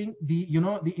also keeping the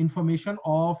information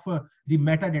of the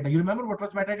metadata. You remember what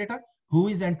was metadata? Who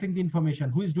is entering the information?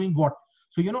 Who is doing what?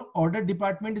 So order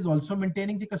department is also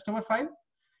maintaining the customer file,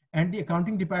 and the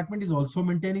accounting department is also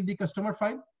maintaining the customer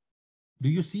file. Do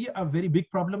you see a very big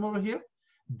problem over here?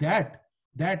 That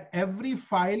every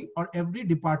file or every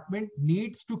department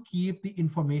needs to keep the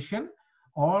information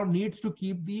or needs to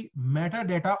keep the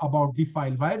metadata about the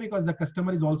file. Why? Because the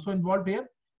customer is also involved here.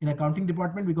 in accounting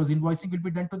department, because invoicing will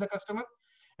be done to the customer,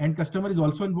 and customer is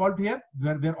also involved here,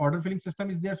 where order filling system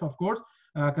is there. So of course,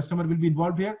 customer will be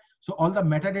involved here. So all the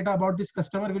metadata about this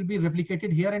customer will be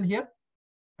replicated here and here.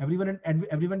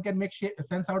 Everyone can make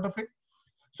sense out of it.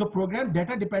 So program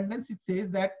data dependence, it says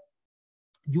that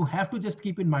you have to just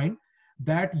keep in mind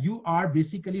that you are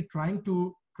basically trying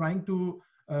to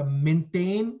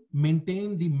maintain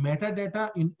the metadata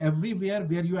in everywhere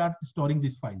where you are storing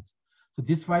these files. So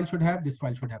this file should have, this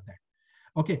file should have that.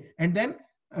 Okay, and then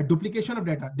duplication of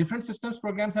data. Different systems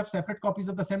programs have separate copies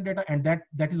of the same data, and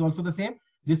that is also the same.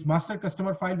 This master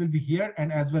customer file will be here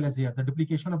and as well as here. The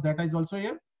duplication of data is also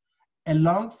here,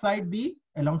 alongside the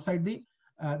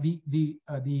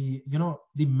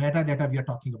metadata we are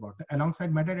talking about.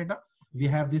 Alongside metadata, we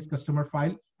have this customer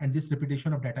file and this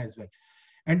repetition of data as well.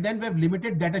 And then we have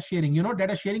limited data sharing.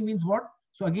 Data sharing means what?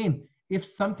 So again, if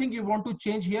something you want to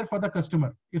change here for the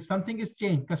customer, if something is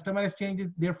changed, customer has changed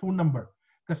their phone number,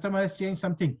 customer has changed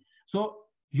something. So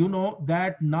you know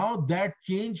that now that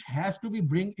change has to be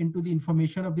bring into the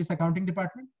information of this accounting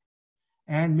department.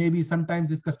 And maybe sometimes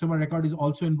this customer record is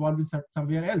also involved in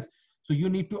somewhere else. So you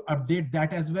need to update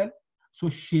that as well. So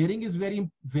sharing is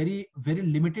very, very, very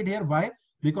limited here. Why?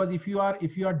 Because if you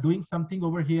are doing something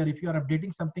over here, if you are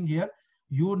updating something here,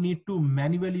 you need to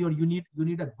manually, or you need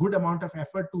a good amount of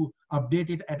effort to update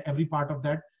it at every part of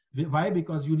that. Why?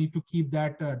 Because you need to keep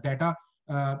that data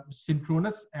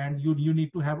synchronous, and you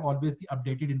need to have always the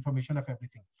updated information of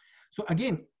everything. So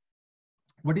again,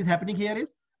 what is happening here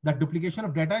is that duplication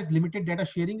of data is limited data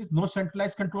sharing, is no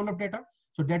centralized control of data.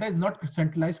 So data is not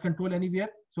centralized control anywhere.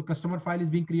 So customer file is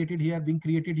being created here.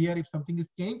 If something is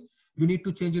changed, you need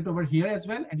to change it over here as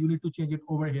well, and you need to change it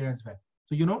over here as well.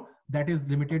 So that is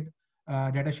limited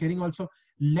data sharing. Also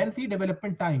lengthy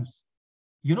development times.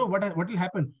 What will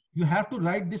happen? You have to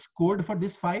write this code for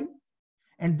this file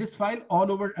and this file all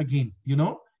over again.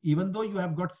 Even though you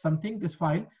have got something, this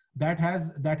file that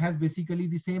has basically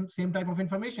the same type of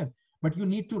information, but you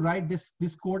need to write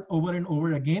this code over and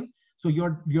over again. So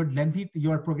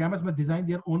your programmers must design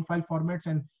their own file formats,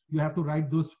 and you have to write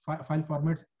those file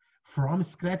formats from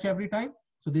scratch every time.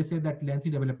 So they say that lengthy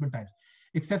development times.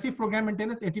 Excessive program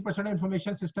maintenance, 80% of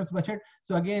information systems budget.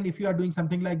 So again, if you are doing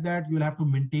something like that, you'll have to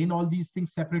maintain all these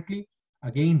things separately.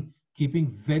 Again,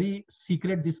 keeping very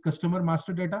secret this customer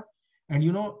master data. And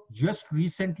just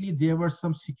recently there were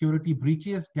some security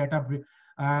breaches,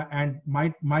 and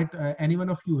might any one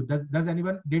of you,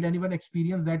 did anyone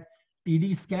experience that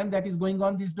TD scam that is going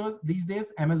on these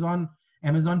days? Amazon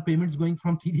payments going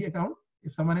from TD account.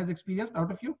 If someone has experienced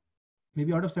out of you,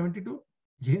 maybe out of 72,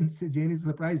 Jane is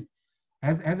surprised.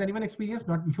 Has anyone experienced?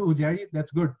 Not you, Jerry.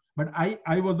 That's good. But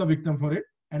I was the victim for it,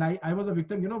 and I was a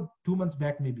victim. 2 months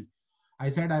back maybe. I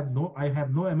said I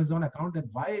have no Amazon account, and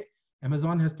why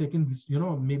Amazon has taken this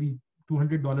maybe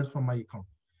 $200 from my account.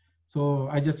 So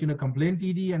I just complained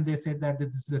TD, and they said that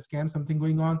this is a scam, something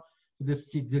going on. So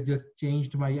they just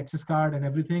changed my access card and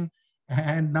everything,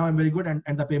 and now I'm very good, and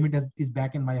the payment is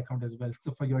back in my account as well.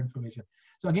 So for your information.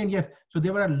 So again, yes. So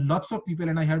there were lots of people,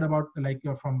 and I heard about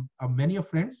from many of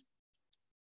friends.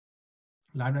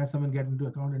 Has someone get into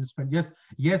account and spend?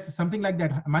 Yes, something like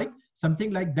that, Mike.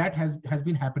 Something like that has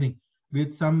been happening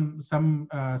with some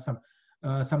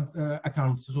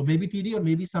accounts. So maybe TD or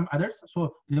maybe some others.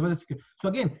 So there was so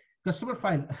again, customer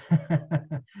file.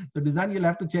 So design, you'll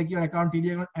have to check your account,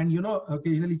 TD account, and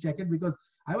occasionally check it, because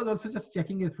I was also just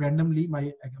checking it randomly,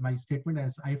 my statement,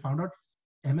 as I found out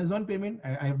Amazon payment.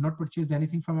 I have not purchased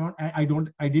anything from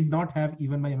Amazon. I did not have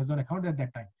even my Amazon account at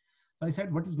that time. So I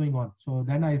said, what is going on? So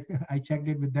then I checked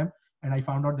it with them, and I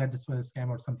found out that this was a scam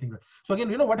or something. So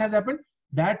again, what has happened?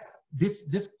 That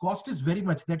this cost is very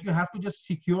much, that you have to just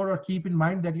secure, or keep in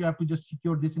mind that you have to just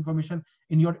secure this information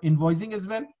in your invoicing as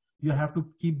well. You have to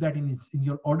keep that in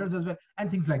your orders as well,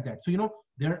 and things like that. So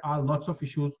there are lots of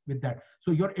issues with that. So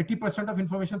your 80% of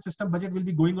information system budget will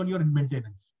be going on your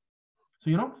maintenance.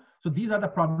 So so these are the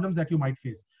problems that you might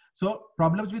face. So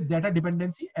problems with data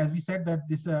dependency, as we said, that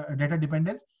this data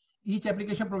dependence. Each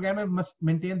application programmer must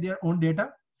maintain their own data.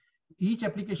 Each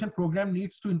application program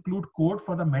needs to include code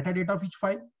for the metadata of each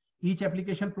file. Each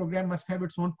application program must have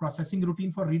its own processing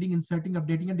routine for reading, inserting,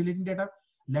 updating, and deleting data.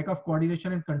 Lack of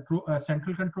coordination and control,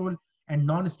 central control, and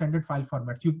non-standard file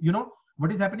formats. You know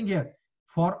what is happening here?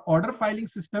 For order filing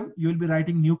system, you will be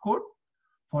writing new code.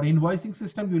 For invoicing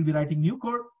system, you will be writing new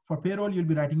code. For payroll, you'll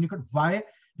be writing new code. Why?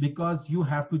 Because you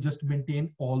have to just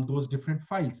maintain all those different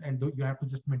files, and you have to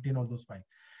just maintain all those files.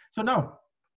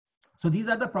 So these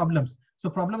are the problems. So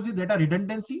problems with data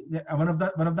redundancy. One of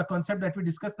the concepts that we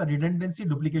discussed, the redundancy,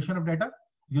 duplication of data.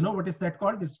 You know what is that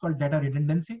called? It's called data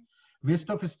redundancy.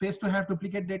 Waste of space to have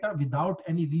duplicate data without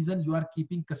any reason. You are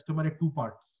keeping customer at two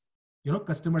parts,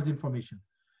 customers information,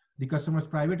 the customer's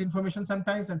private information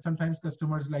sometimes, and sometimes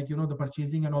customers like, the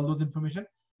purchasing and all those information.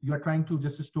 You are trying to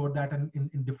just store that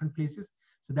in different places.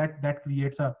 So that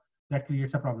creates a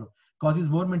problem, causes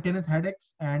more maintenance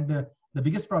headaches. And the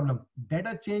biggest problem,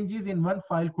 data changes in one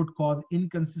file could cause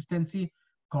inconsistency,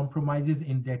 compromises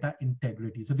in data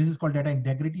integrity. So this is called data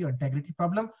integrity or integrity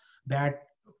problem, that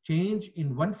change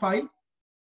in one file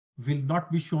will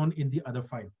not be shown in the other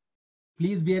file.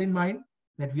 Please bear in mind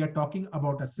that we are talking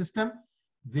about a system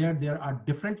where there are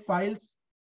different files,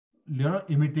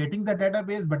 imitating the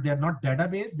database, but they are not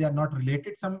database. They are not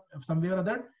related some way or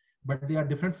other, but they are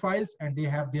different files and they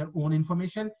have their own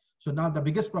information. So now the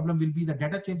biggest problem will be the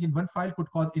data change in one file could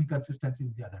cause inconsistencies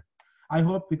in the other. I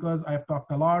hope, because I've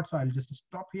talked a lot, so I'll just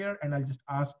stop here and I'll just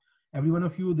ask every one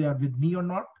of you, they are with me or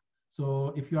not.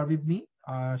 So if you are with me,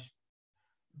 are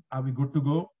we good to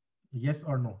go? Yes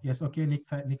or no? Yes. Okay.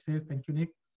 Nick says, thank you, Nick.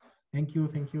 Thank you.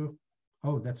 Thank you.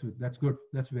 Oh, that's good. That's good.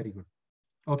 That's very good.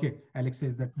 Okay. Alex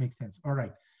says that makes sense. All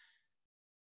right.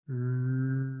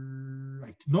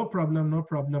 Right. No problem. No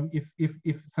problem.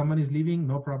 If someone is leaving,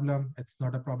 no problem. It's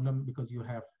not a problem, because you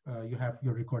have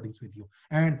your recordings with you.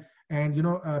 And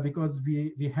because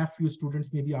we have few students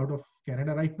maybe out of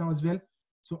Canada right now as well.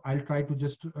 So I'll try to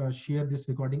just share this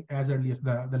recording as early as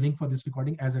the link for this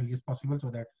recording as early as possible, so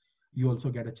that you also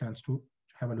get a chance to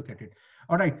have a look at it.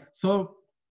 All right. So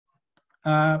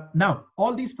now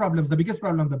all these problems, the biggest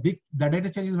problem, the data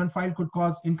changes in one file could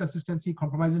cause inconsistency,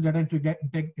 compromising data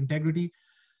integrity.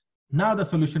 Now the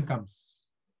solution comes,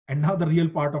 and now the real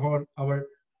part of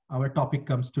our topic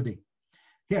comes today.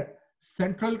 Here,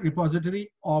 central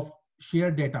repository of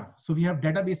shared data. So we have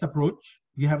database approach.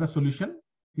 We have a solution.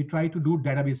 We try to do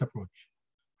database approach.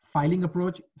 File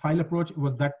approach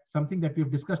was that something that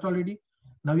we've discussed already.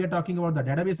 Now we are talking about the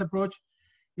database approach.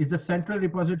 It's a central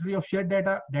repository of shared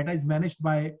data. Data is managed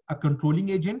by a controlling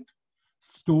agent,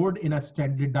 stored in a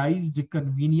standardized,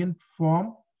 convenient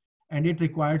form, and it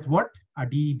requires what? A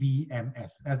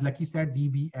DBMS. As Lucky said,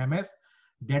 DBMS,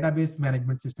 database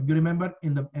management system. You remember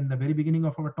in the very beginning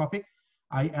of our topic,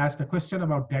 I asked a question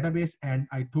about database, and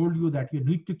I told you that you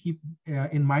need to keep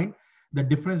in mind the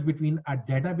difference between a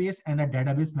database and a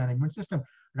database management system.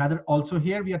 Rather, also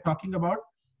here we are talking about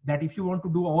that if you want to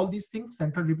do all these things,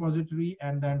 central repository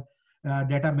and then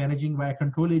data managing via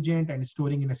control agent and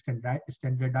storing in a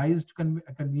standardized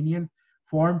convenient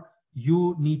form,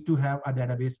 you need to have a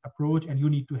database approach and you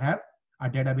need to have a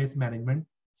database management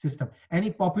system. Any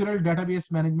popular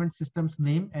database management systems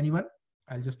name, anyone?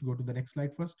 I'll just go to the next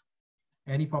slide first.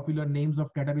 Any popular names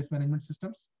of database management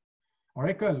systems?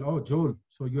 Oracle. Oh, Joel.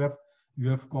 So you have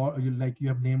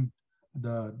named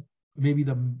maybe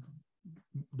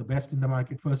the best in the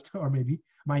market first, or maybe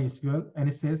MySQL.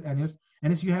 Anis says, Anis,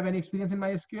 you have any experience in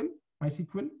MySQL,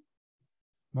 MySQL?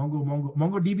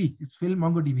 MongoDB. It's Phil,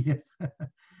 MongoDB. Yes.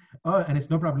 Oh, and it's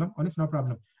no problem. And it's no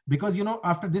problem, because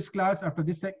after this class, after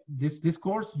this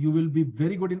course, you will be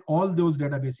very good in all those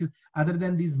databases other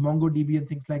than these MongoDB and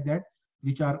things like that,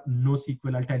 which are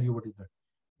NoSQL. I'll tell you what is that.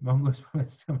 Mongo.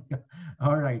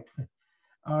 All right.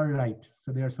 All right.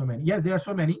 So there are so many. Yeah, there are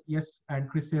so many. Yes. And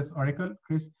Chris says Oracle.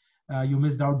 Chris, you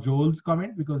missed out Joel's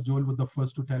comment, because Joel was the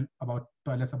first to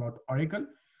tell us about Oracle.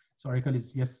 So Oracle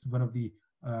is, yes, one of the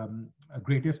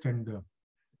greatest and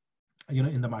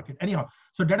in the market. Anyhow,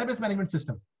 so database management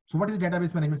system. So what is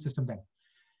database management system then?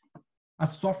 A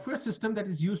software system that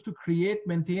is used to create,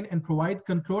 maintain, and provide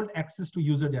controlled access to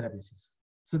user databases.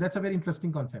 So that's a very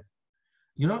interesting concept.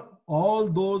 All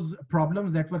those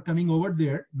problems that were coming over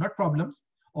there, not problems,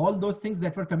 all those things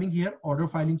that were coming here, order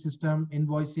filing system,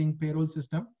 invoicing, payroll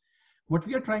system. What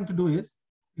we are trying to do is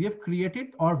we have created,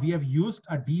 or we have used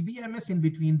a DBMS in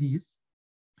between these,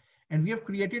 and we have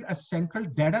created a central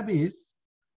database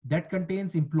that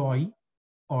contains employee,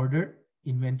 order,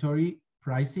 inventory,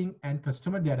 pricing, and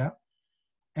customer data.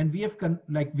 And we have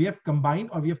combined,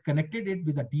 or we have connected it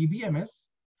with a DBMS,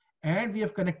 and we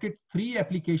have connected three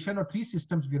applications or three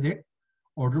systems with it: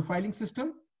 order filing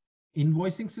system,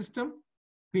 invoicing system,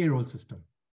 payroll system.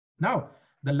 Now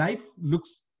the life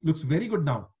looks very good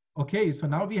now. Okay, so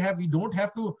now we don't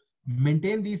have to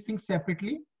maintain these things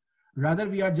separately. Rather,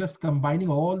 we are just combining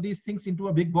all these things into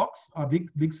a big box, a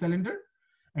big cylinder.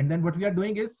 And then what we are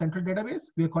doing is central database,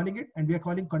 we are calling it, and we are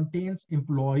calling contains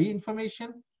employee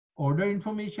information, order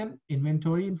information,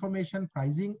 inventory information,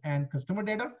 pricing, and customer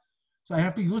data. So I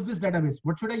have to use this database.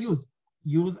 What should I use?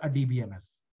 Use a DBMS,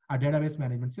 a database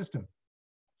management system.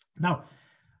 Now,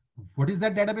 what is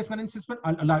that database management system?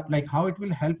 Like how it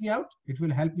will help me out? It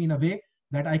will help me in a way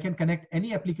that I can connect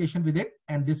any application with it,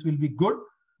 and this will be good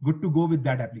good to go with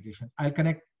that application. I'll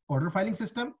connect order filing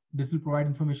system. This will provide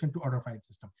information to order filing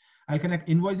system. I'll connect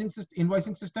invoicing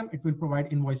system. It will provide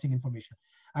invoicing information.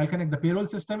 I'll connect the payroll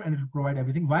system and it will provide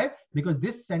everything. Why? Because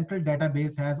this central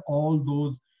database has all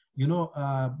those,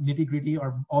 nitty gritty,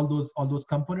 or all those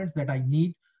components that I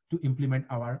need to implement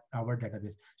our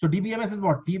database. So DBMS is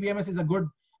what? DBMS is a good,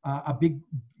 a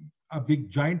big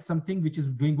giant something which is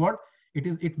doing what?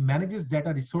 It manages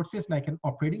data resources like an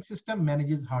operating system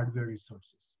manages hardware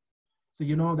resources. So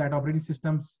you know that operating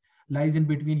systems lies in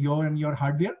between your and your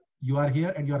hardware. You are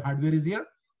here and your hardware is here.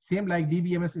 Same like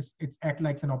DBMS it's act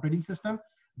like an operating system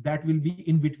that will be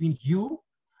in between you,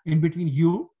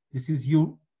 this is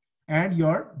you, and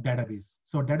your database.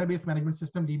 So database management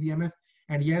system, DBMS.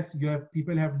 And yes,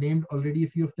 people have named already a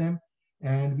few of them,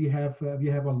 and we have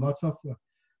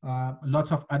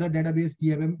lots of other database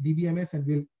DBMS,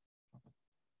 and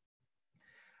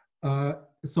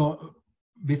so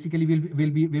basically we'll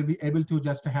be able to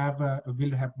just have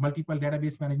we'll have multiple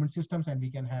database management systems, and we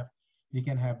can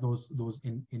have those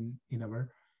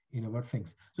in our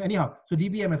things. So anyhow, so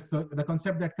DBMS, so the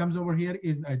concept that comes over here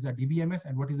is a DBMS.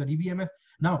 And what is a DBMS?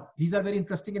 Now these are very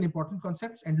interesting and important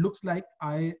concepts, and looks like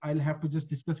I'll have to just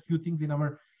discuss a few things in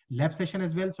our lab session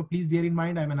as well. So please bear in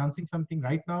mind, I'm announcing something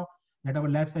right now that our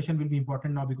lab session will be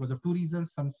important now because of two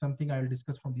reasons. Something I will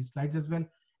discuss from these slides as well,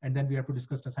 and then we have to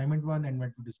discuss assignment 1, and we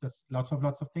have to discuss lots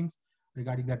of things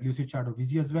regarding that Lucidchart or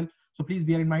Visio as well. So please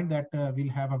bear in mind that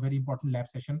we'll have a very important lab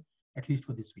session at least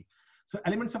for this week. So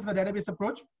elements of the database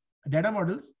approach, data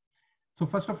models. So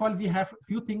first of all, we have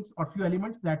few things or few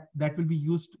elements that will be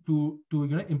used to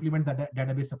implement the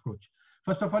database approach.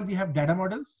 First of all, we have data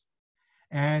models,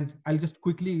 and I'll just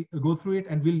quickly go through it,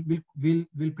 and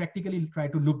we'll practically try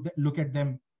to look at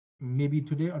them maybe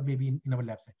today or maybe in our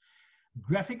lab session.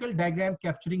 Graphical diagram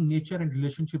capturing nature and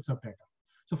relationships of data.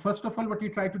 So first of all, what we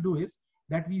try to do is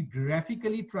that we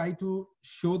graphically try to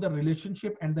show the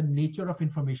relationship and the nature of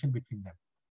information between them.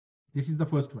 This is the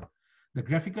first one. The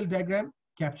graphical diagram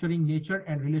capturing nature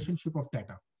and relationship of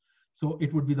data. So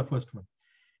it would be the first one.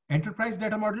 Enterprise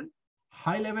data model,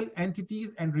 high-level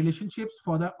entities and relationships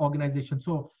for the organization.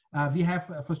 So we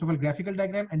have, first of all, graphical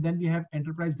diagram, and then we have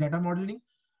enterprise data modeling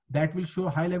that will show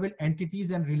high-level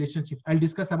entities and relationships. I'll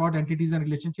discuss about entities and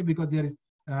relationship because there is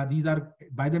these are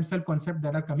by themselves concepts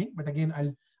that are coming. But again,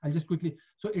 I'll just quickly.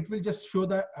 So it will just show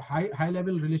the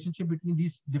high-level relationship between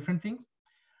these different things.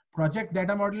 Project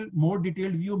data model, more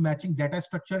detailed view matching data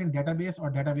structure in database or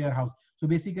data warehouse. So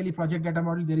basically, project data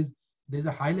model, there is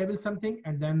a high level something,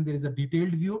 and then there is a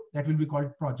detailed view that will be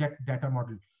called project data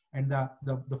model. And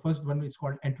the first one is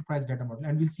called enterprise data model,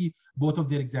 and we'll see both of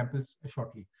their examples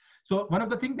shortly. So one of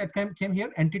the things that came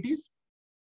here, entities.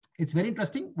 It's very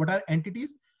interesting. What are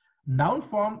entities? Noun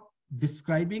form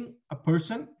describing a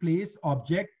person, place,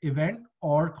 object, event,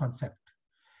 or concept.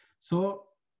 So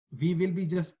we will be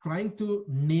just trying to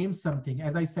name something.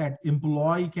 As I said,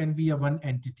 employee can be a one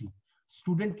entity.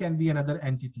 Student can be another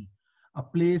entity. A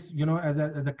place, as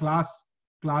a class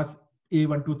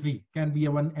A123 can be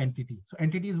a one entity. So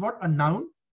entity is what? A noun.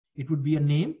 It would be a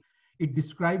name.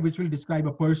 Which will describe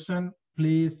a person,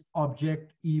 place,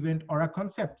 object, event, or a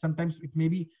concept. Sometimes it may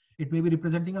be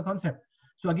representing a concept.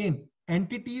 So again,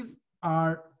 entities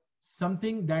are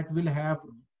something that will have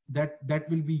that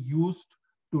will be used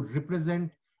to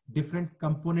represent different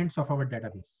components of our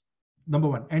database. Number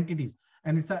one, entities.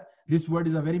 And this word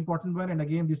is a very important one. And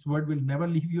again, this word will never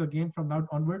leave you again from now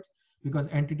onwards, because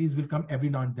entities will come every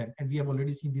now and then. And we have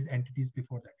already seen these entities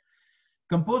before that.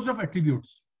 Composed of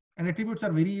attributes. And attributes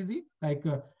are very easy, like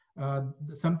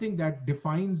something that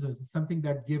defines, something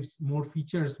that gives more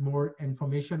features, more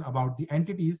information about the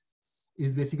entities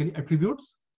is basically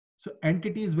attributes. So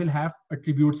entities will have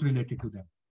attributes related to them.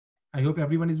 I hope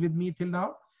everyone is with me till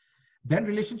now. Then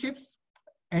relationships.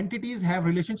 Entities have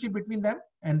relationship between them,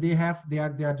 and they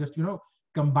are just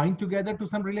combined together to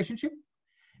some relationship.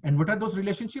 And what are those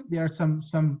relationships? There are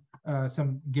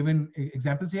some given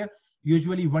examples here.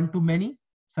 Usually one to many,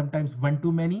 sometimes one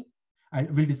to many. I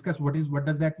will discuss what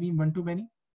does that mean, one to many.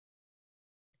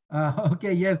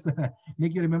 Okay, yes,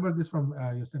 Nick, you remember this from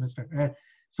your semester.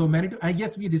 So many to, I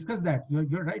guess we discussed that.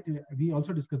 You're right. We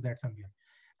also discussed that somewhere.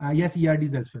 Yes,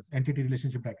 ERDs as well, entity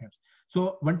relationship diagrams.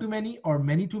 So one to many or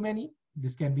many to many.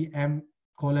 This can be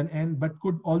M:(N), but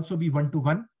could also be one to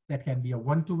one. That can be a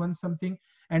one to one something.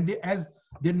 And as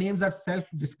their names are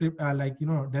self-descriptive,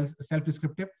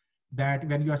 self-descriptive, that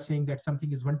when you are saying that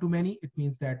something is one to many, it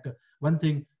means that one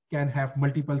thing can have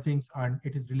multiple things, and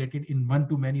it is related in one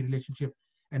to many relationship,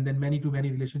 and then many to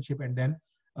many relationship, and then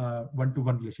one to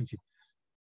one relationship.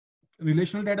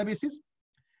 Relational databases.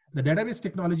 The database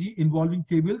technology involving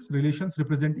tables, relations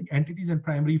representing entities, and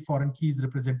primary foreign keys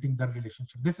representing the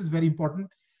relationship. This is very important,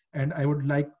 and I would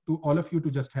like to all of you to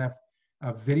just have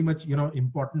a very much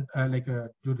important to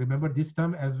remember this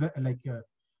term as well,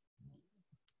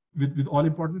 with all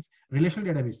importance.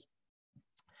 Relational database.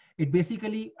 It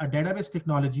basically a database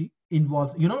technology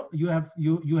involves, you have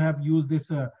used this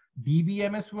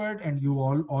DBMS word, and you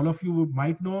all of you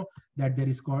might know that there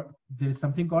is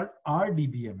something called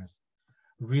RDBMS,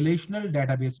 relational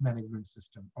database management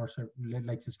system, or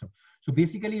like system. So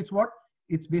basically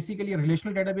it's basically a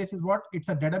relational database is what? It's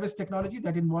a database technology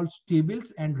that involves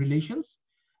tables and relations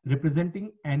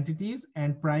representing entities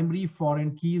and primary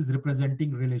foreign keys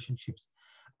representing relationships.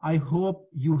 I hope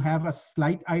you have a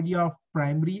slight idea of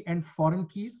primary and foreign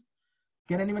keys.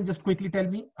 Can anyone just quickly tell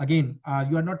me? Again,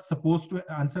 you are not supposed to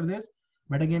answer this,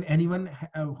 but again, anyone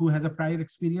who has a prior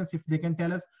experience, if they can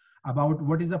tell us about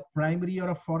what is a primary or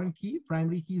a foreign key.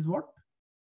 Primary key is what?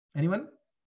 Anyone?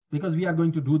 Because we are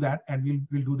going to do that, and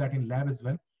we'll do that in lab as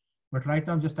well. But right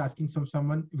now I'm just asking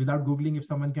someone without Googling if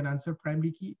someone can answer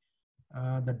primary key.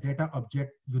 The data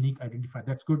object unique identifier.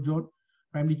 That's good, Joe.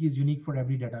 Primary key is unique for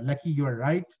every data. Lucky, you are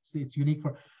right. So it's unique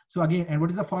for, so again, and what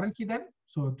is the foreign key then?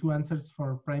 So 2 answers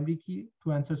for primary key,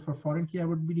 2 answers for foreign key I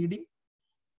would be needing.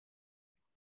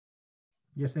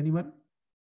 Yes, anyone?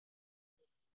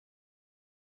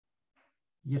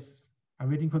 Yes, I'm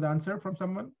waiting for the answer from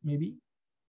someone, maybe.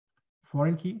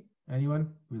 Foreign key,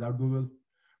 anyone without Google?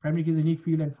 Primary key is a unique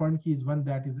field, and foreign key is one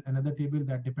that is another table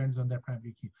that depends on that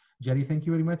primary key. Jerry, thank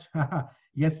you very much.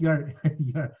 Yes, you're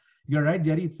right,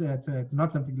 Jerry. It's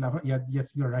not something lava. Yeah,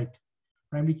 yes, you're right.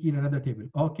 Primary key in another table.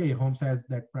 Okay, Holmes has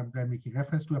that primary key,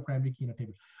 reference to a primary key in a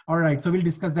table. All right, so we'll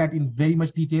discuss that in very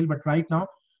much detail. But right now,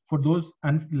 for those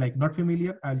not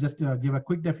familiar, I'll just give a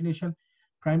quick definition.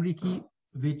 Primary key,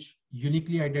 which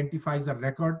uniquely identifies a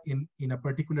record in a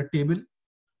particular table.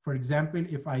 For example,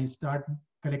 if I start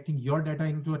collecting your data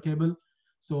into a table,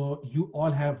 so you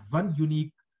all have one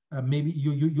unique, maybe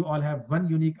you all have one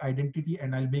unique identity,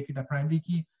 and I'll make it a primary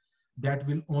key that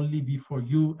will only be for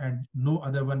you, and no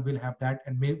other one will have that.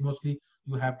 And mostly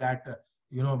you have that,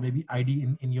 maybe ID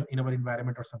in our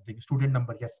environment or something. Student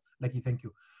number, yes, Lucky, thank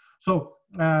you. So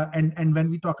and when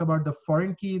we talk about the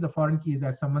foreign key is,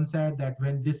 as someone said, that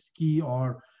when this key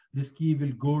or this key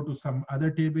will go to some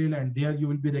other table, and there you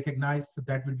will be recognized. So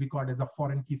that will be called as a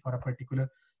foreign key for a particular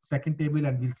second table,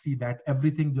 and we'll see that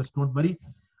everything. Just don't worry.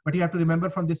 But you have to remember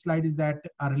from this slide is that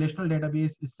a relational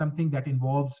database is something that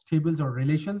involves tables or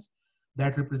relations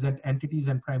that represent entities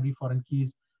and primary foreign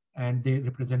keys, and they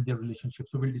represent their relationship.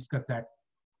 So we'll discuss that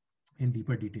in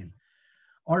deeper detail.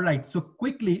 All right. So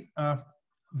quickly,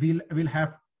 we'll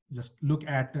have just look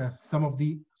at some of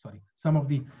the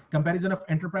comparison of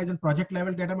enterprise and project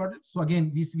level data models. So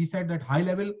again, we said that high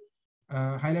level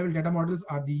data models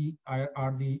are the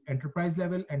enterprise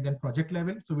level, and then project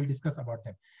level. So we'll discuss about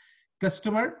them.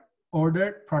 Customer,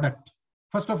 order, product.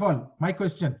 First of all, my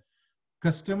question: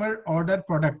 customer, order,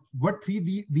 product. What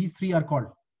these three are called?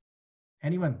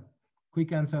 Anyone?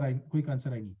 Quick answer I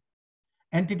need.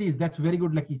 Entities. That's very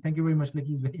good, Lucky. Thank you very much.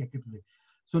 Lucky is very active today.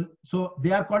 So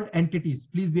they are called entities.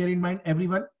 Please bear in mind,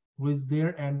 everyone who is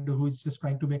there and who is just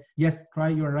trying to make, yes, try,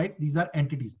 you're right. These are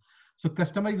entities. So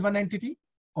customer is one entity,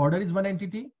 order is one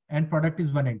entity, and product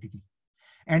is one entity.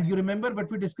 And you remember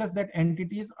what we discussed, that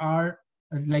entities are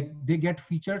like they get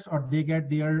features, or they get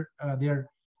their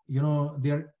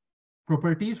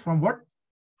properties from what?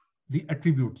 The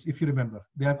attributes. If you remember,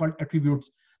 they are called attributes.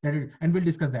 And we'll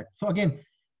discuss that. So again,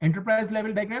 enterprise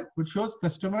level diagram, which shows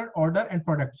customer, order, and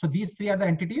product. So these three are the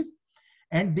entities,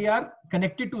 and they are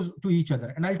connected to each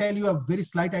other. And I'll tell you a very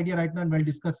slight idea right now, and we'll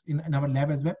discuss in our lab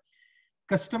as well.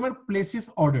 Customer places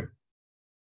order.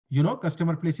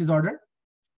 Customer places order,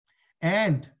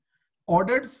 and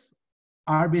orders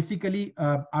are basically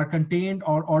are contained,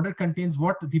 or order contains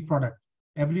what? The product.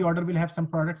 Every order will have some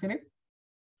products in it.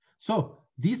 So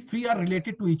these three are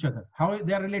related to each other. How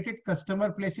they are related?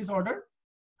 Customer places order,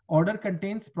 order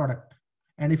contains product.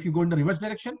 And if you go in the reverse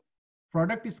direction,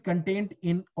 product is contained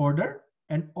in order,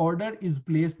 and order is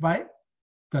placed by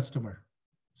customer.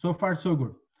 So far, so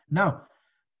good. Now,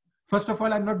 first of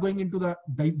all, I'm not going into the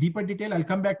deeper detail. I'll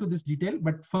come back to this detail.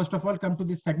 But first of all, come to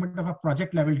this segment of a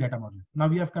project level data model. Now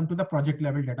we have come to the project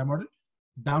level data model.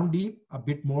 Down deep, a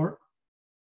bit more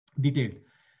detailed.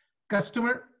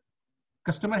 Customer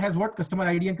has what? Customer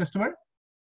ID and customer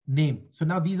name. So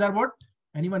now these are what?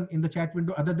 Anyone in the chat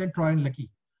window other than Troy and Lucky?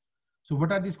 So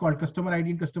what are these called? Customer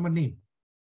ID and customer name.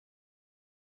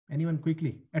 Anyone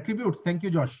quickly? Attributes. Thank you,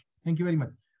 Josh. Thank you very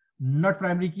much. Not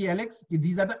primary key, Alex.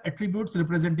 These are the attributes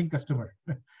representing customer.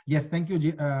 Yes, thank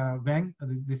you, Wang.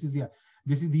 This is the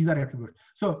These are attributes.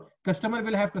 So customer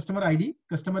will have customer ID,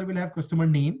 customer will have customer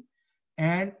name,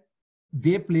 and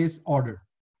they place order.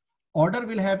 Order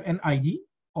will have an ID,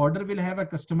 order will have a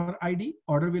customer ID,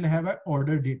 order will have an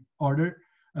order date,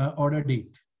 order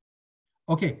date.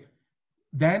 Okay.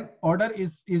 Then order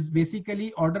is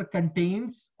basically order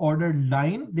contains order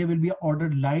line. There will be an order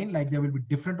line, like there will be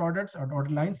different orders or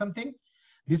order line something.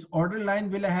 This order line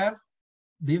will have,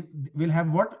 they will have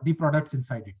what? The products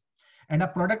inside it. And a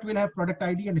product will have product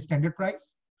ID and standard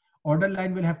price. Order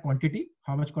line will have quantity,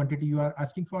 how much quantity you are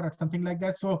asking for or something like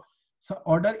that. So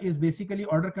order is basically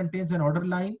order contains an order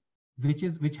line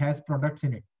which has products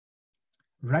in it.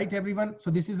 Right, everyone?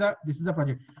 So this is a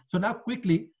project. So now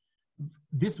quickly,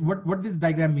 this what this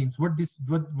diagram means, what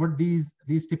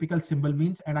these typical symbol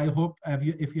means, and I hope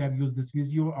if you have used this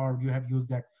Visio or you have used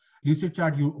that Lucid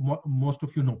chart, most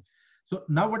of you know. So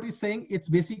now what it's saying, it's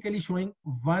basically showing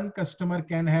one customer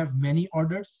can have many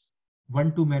orders,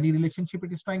 one-to-many relationship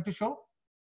it is trying to show.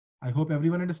 I hope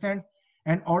everyone understand.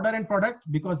 And order and product,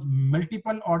 because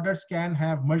multiple orders can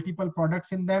have multiple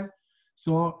products in them.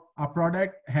 So a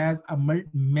product has a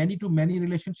many-to-many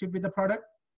relationship with the product.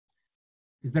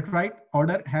 Is that right?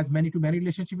 Order has many-to-many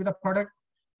relationship with the product.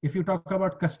 If you talk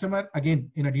about customer, again,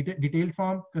 in a detailed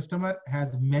form, customer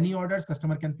has many orders,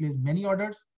 customer can place many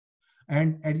orders.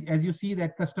 And as you see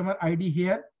that customer ID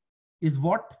here is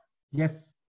what?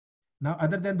 Yes. Now,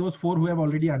 other than those 4 who have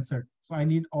already answered. So I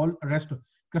need all rest.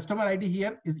 Customer ID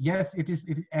here is, yes, it is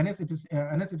NS, it is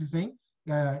saying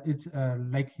it's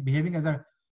like behaving as a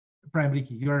primary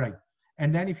key. You're right.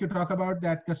 And then if you talk about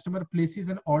that customer places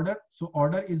an order, so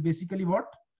order is basically what?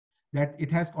 That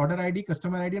it has order ID,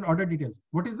 customer ID, and order details.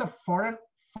 What is the foreign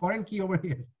key over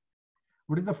here?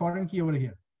 What is the foreign key over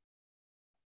here?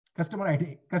 Customer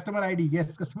ID,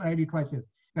 yes, customer ID twice, yes,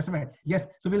 customer ID, yes.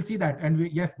 So we'll see that, and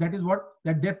yes, that is what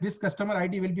that this customer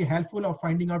ID will be helpful of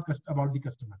finding out about the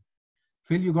customer.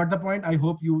 Phil, you got the point. I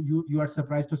hope you are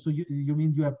surprised. So you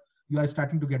mean you are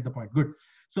starting to get the point. Good.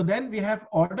 So then we have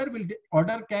order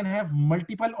can have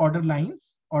multiple order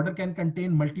lines. Order can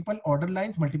contain multiple order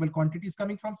lines, multiple quantities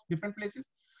coming from different places.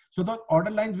 So the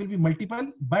order lines will be multiple,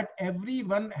 but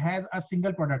everyone has a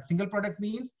single product. Single product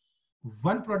means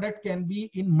one product can be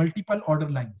in multiple order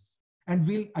lines. And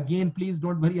we'll, again, please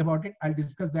don't worry about it. I'll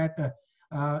discuss that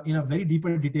in a very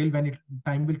deeper detail when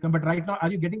time will come. But right now,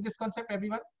 are you getting this concept,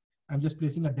 everyone? I'm just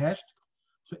placing a dash.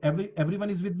 So everyone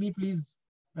is with me, please.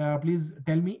 Please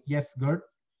tell me. Yes, good.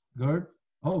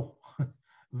 Oh,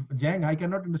 Jang, I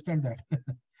cannot understand that.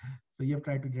 So you have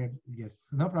tried to get, yes,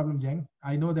 no problem, Jang.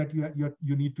 I know that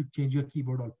you need to change your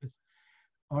keyboard always.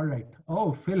 All right.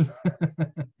 Oh, Phil.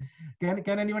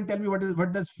 Can anyone tell me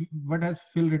what has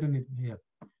Phil written in here?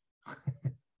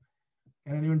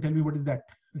 Can anyone tell me what is that?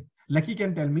 Lucky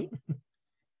can tell me.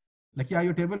 Lucky, are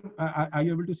you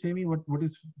able to say me what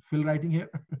is Phil writing here?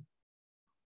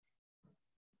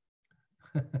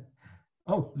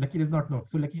 Oh, Lucky does not know.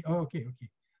 So Lucky, oh, okay.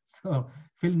 So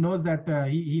Phil knows that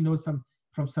he knows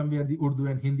from somewhere the Urdu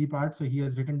and Hindi part. So he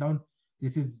has written down,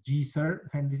 this is G sir,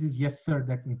 and this is yes sir.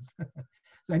 That means.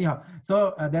 So anyhow,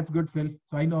 so that's good, Phil.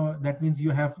 So I know that means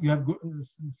you have good,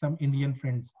 some Indian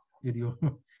friends with you.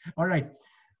 All right.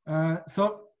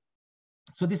 So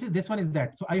this one is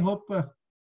that. So I hope.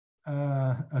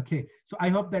 Okay. So I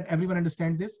hope that everyone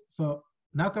understands this. So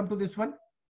now come to this one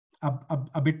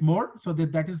a bit more. So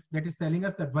that is telling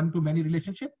us that one-to-many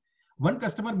relationship. One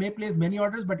customer may place many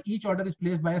orders, but each order is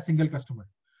placed by a single customer.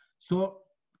 So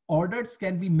orders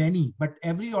can be many, but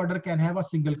every order can have a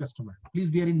single customer. Please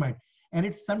bear in mind. And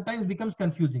it sometimes becomes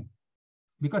confusing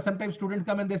because sometimes students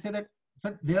come and they say that,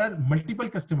 sir, there are multiple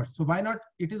customers. So why not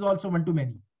it is also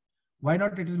one-to-many? Why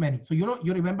not it is many? So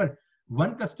you remember,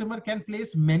 one customer can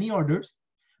place many orders,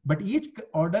 but each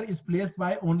order is placed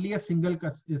by only a single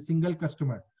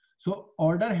customer. So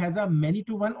order has a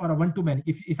many-to-one or a one-to-many.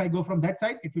 If I go from that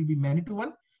side, it will be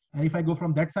many-to-one. And if I go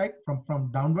from that side,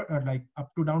 from downward or like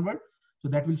up to downward, so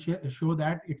that will show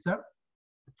that it's a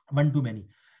one-to-many.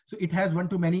 So it has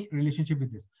one-to-many relationship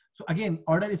with this. So again,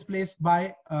 order is placed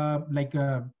by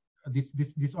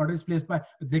this order is placed by,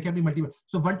 they can be multiple.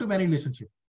 So one-to-many relationship.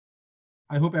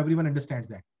 I hope everyone understands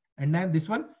that. And then this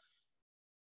one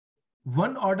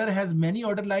order has many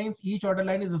order lines. Each order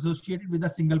line is associated with a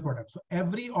single product. So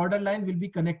every order line will be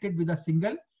connected with a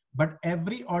single, but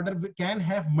every order can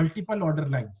have multiple order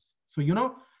lines. So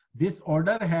this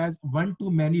order has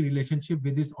one-to-many relationship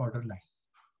with this order line.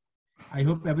 I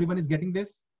hope everyone is getting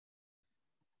this.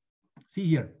 See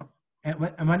here,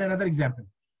 another example.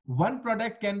 One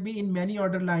product can be in many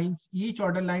order lines. Each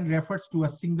order line refers to a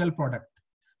single product.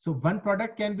 So one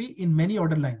product can be in many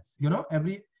order lines.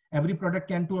 Every product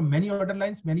can to a many order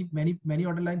lines. Many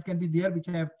order lines can be there which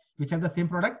have the same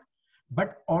product.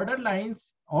 But all order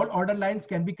lines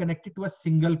can be connected to a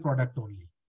single product only.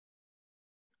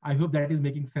 I hope that is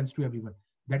making sense to everyone.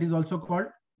 That is also called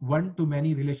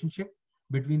one-to-many relationship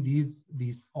between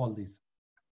all these.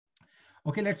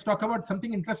 Okay, let's talk about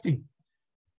something interesting.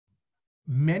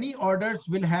 Many orders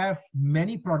will have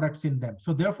many products in them.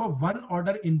 So therefore, one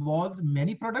order involves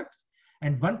many products,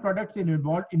 and one product is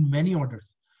involved in many orders.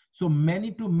 So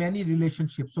many to many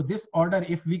relationships. So this order,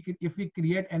 if we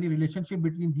create any relationship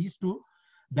between these two,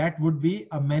 that would be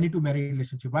a many to many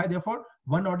relationship. Why? Therefore,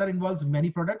 one order involves many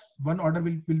products. One order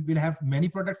will have many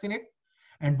products in it,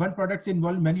 and one product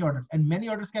involves many orders, and many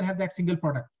orders can have that single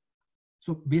product.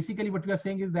 So basically, what we are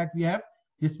saying is that we have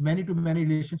this many to many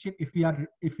relationship. If we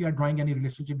are drawing any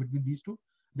relationship between these two,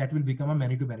 that will become a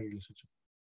many to many relationship.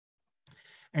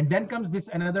 And then comes this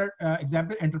another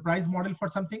example, enterprise model for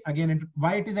something. Again,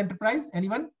 why it is enterprise?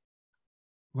 Anyone?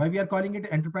 Why we are calling it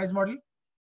enterprise model?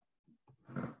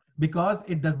 Because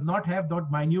it does not have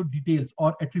that minute details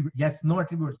or attribute. Yes, no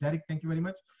attributes. Derek, thank you very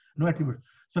much. No attributes.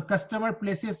 So customer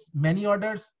places many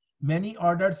orders. Many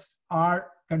orders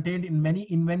are contained in many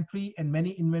inventory, and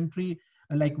many inventory,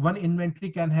 like one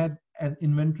inventory can have as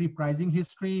inventory pricing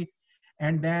history.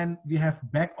 And then we have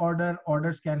back order.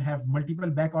 Orders can have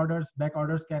multiple back orders. Back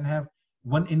orders can have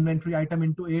one inventory item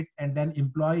into it, and then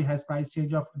employee has price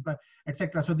change of employee,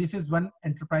 etc. So this is one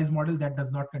enterprise model that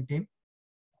does not contain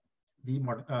the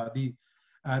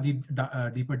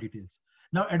deeper details.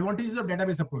 Now, advantages of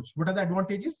database approach. What are the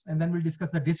advantages? And then we'll discuss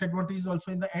the disadvantages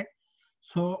also in the end.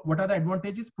 So what are the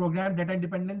advantages? Program data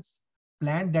independence,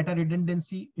 planned data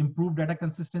redundancy, improved data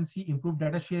consistency, improved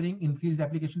data sharing, increased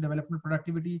application development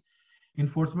productivity,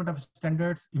 enforcement of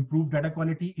standards, improved data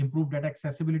quality, improved data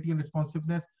accessibility and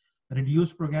responsiveness,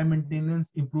 reduced program maintenance,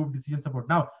 improved decision support.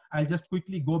 Now, I'll just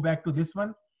quickly go back to this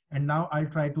one. And now I'll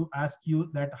try to ask you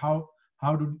that how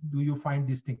do you find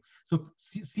this thing? So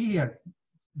see here,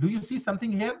 do you see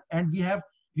something here? And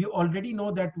we already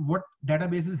know that what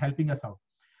database is helping us out.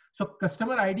 So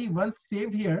customer ID once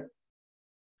saved here,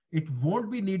 it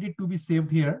won't be needed to be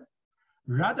saved here.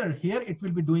 Rather, here it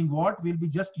will be doing what? We'll be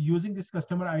just using this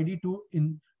customer ID to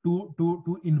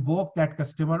invoke that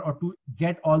customer or to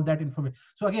get all that information.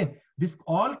 So again, this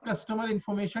all customer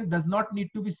information does not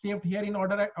need to be saved here in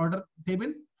order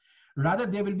table. Rather,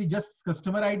 there will be just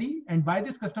customer ID, and by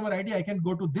this customer ID, I can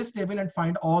go to this table and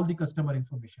find all the customer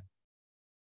information.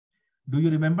 Do you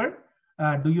remember?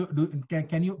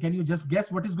 Can you just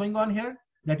guess what is going on here?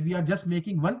 That we are just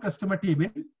making one customer table,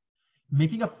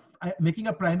 making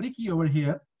a primary key over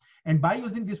here, and by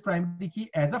using this primary key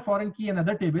as a foreign key and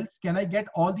other tables, can I get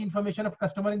all the information of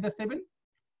customer in this table?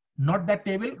 Not that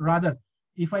table. Rather,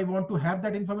 if I want to have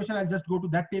that information, I'll just go to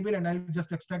that table and I'll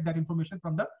just extract that information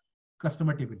from the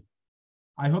customer table.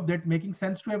 I hope that making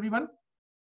sense to everyone.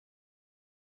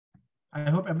 I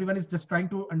hope everyone is just trying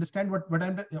to understand what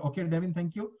I'm. Okay, Devin,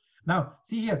 thank you. Now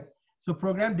see here. So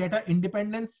program data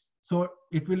independence. So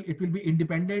it will be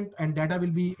independent, and data will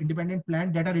be independent.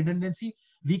 Planned data redundancy.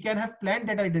 We can have planned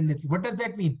data redundancy. What does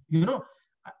that mean? You know,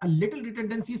 a little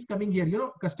redundancy is coming here. You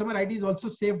know, customer ID is also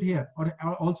saved here or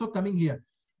also coming here.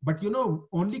 But you know,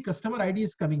 only customer ID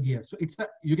is coming here. So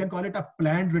you can call it a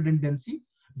planned redundancy.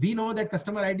 We know that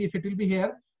customer ID, if it will be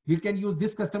here, we can use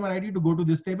this customer ID to go to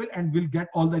this table and we'll get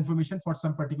all the information for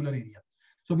some particular area.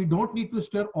 So we don't need to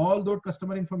store all those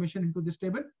customer information into this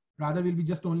table. Rather, we'll be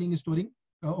just only storing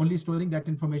that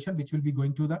information which will be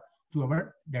going to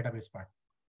our database part.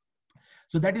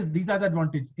 So these are the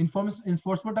advantages.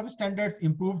 Enforcement of standards,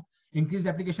 increased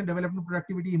application development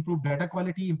productivity, improved data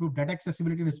quality, improved data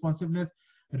accessibility, responsiveness,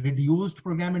 reduced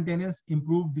program maintenance,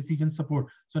 improved decision support.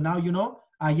 So now you know,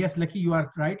 yes, Lucky, you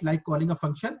are right. Like calling a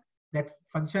function, that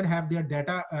function have their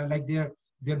data, like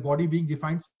their body being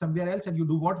defined somewhere else, and you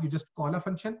do what? You just call a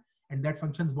function, and that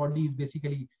function's body is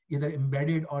basically either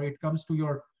embedded or it comes to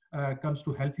your comes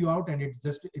to help you out, and it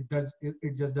just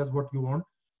does what you want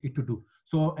it to do.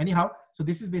 So anyhow, so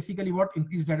this is basically what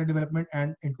increased data development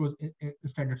and improves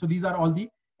standards. So these are all the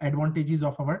advantages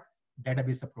of our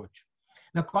database approach.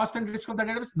 Now, cost and risk of the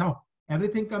database. Now,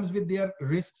 everything comes with their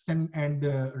risks and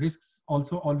risks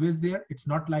also always there. It's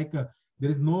not like there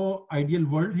is no ideal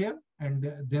world here,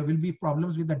 and there will be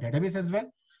problems with the database as well.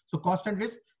 So cost and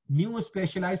risk, new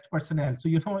specialized personnel. So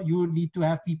you know, you need to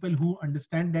have people who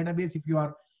understand database if you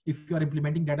are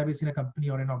implementing database in a company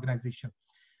or an organization.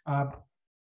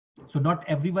 So not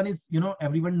everyone is, you know,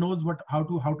 everyone knows how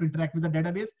to interact with the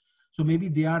database. So maybe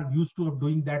they are used to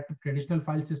doing that traditional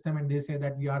file system, and they say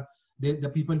that the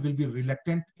people will be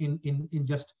reluctant in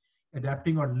just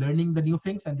adapting or learning the new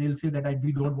things, and they'll say that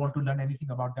we don't want to learn anything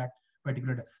about that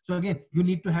particular. So again, you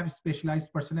need to have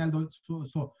specialized personnel.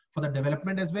 So for the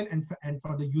development as well, and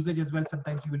for the usage as well,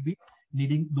 sometimes you will be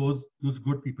needing those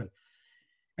good people.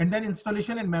 And then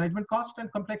installation and management cost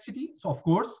and complexity. So of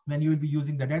course, when you will be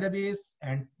using the database,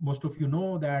 and most of you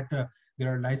know that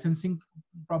there are licensing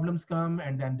problems come,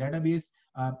 and then database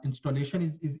installation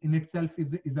is in itself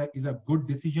is a good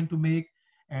decision to make.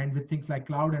 And with things like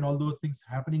cloud and all those things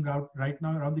happening right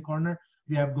now around the corner,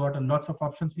 we have got lots of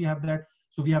options. We have that.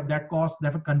 So we have that cost, they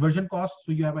have a conversion cost.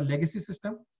 So you have a legacy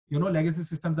system. Legacy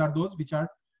systems are those which are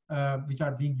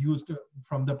being used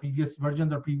from the previous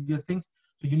versions or previous things.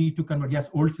 So you need to convert. Yes,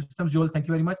 old systems, Joel, thank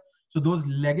you very much. So those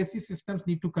legacy systems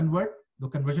need to convert. The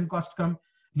conversion cost come.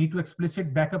 Need to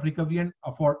explicit backup recovery, and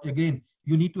for again,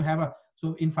 you need to have a.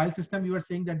 So in file system, you are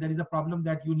saying that there is a problem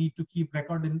that you need to keep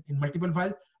record in multiple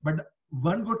files. But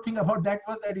one good thing about that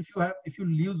was that if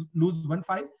you lose one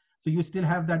file, so you still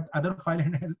have that other file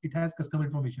and it has customer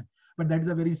information. But that is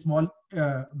a very small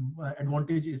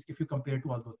advantage is if you compare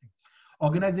to all those things.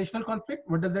 Organizational conflict.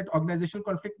 What does that organizational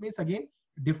conflict means? Again,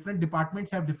 different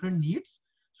departments have different needs.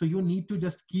 So you need to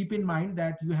just keep in mind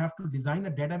that you have to design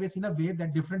a database in a way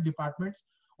that different departments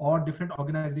or different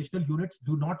organizational units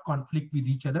do not conflict with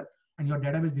each other. And your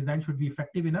database design should be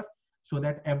effective enough so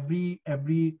that every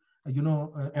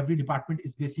department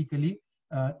is basically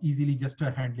easily just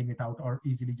handling it out or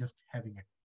easily just having it,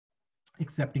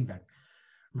 accepting that.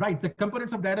 Right, the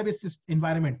components of database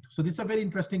environment. So this is a very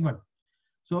interesting one.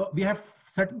 So we have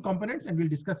certain components, and we'll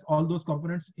discuss all those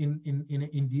components in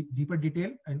deeper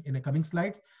detail in the coming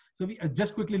slides. So we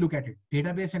just quickly look at it.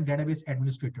 Database and database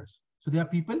administrators. So there are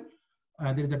people.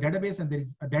 There is a database and there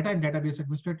is a data and database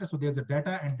administrator. So there's a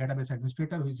data and database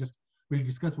administrator who is just, we'll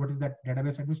discuss what is that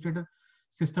database administrator.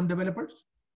 System developers,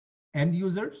 end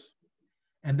users,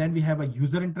 and then we have a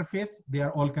user interface. They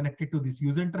are all connected to this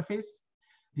user interface.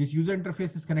 This user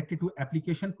interface is connected to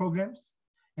application programs,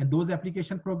 and those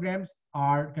application programs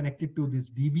are connected to this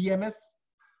DBMS.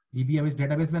 DBMS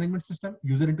database management system.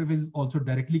 User interface is also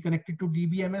directly connected to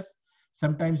DBMS.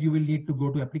 Sometimes you will need to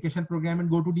go to application program and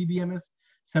go to DBMS.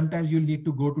 Sometimes you'll need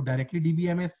to go to directly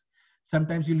DBMS.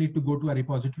 Sometimes you'll need to go to a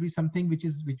repository, something which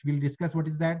we'll discuss what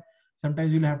is that.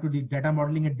 Sometimes you'll have to do data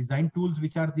modeling and design tools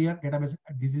which are there. Database,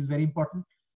 this is very important.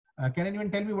 Can anyone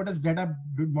tell me what is data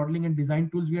modeling and design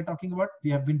tools we are talking about? We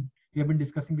have been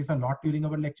discussing this a lot during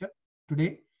our lecture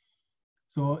today.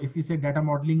 So if we say data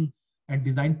modeling and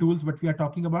design tools, what we are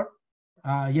talking about?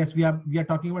 Yes, we are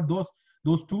talking about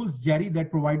those tools, Jerry,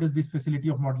 that provide us this facility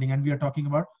of modeling, and we are talking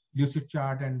about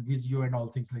Lucidchart and Visio and all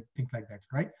things like that,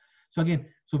 right? So again,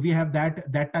 so we have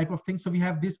that type of thing. So we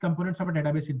have these components of a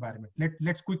database environment.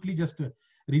 Let's quickly just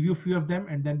review a few of them,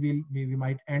 and then we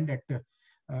might end at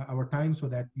our time so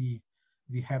that we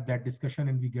have that discussion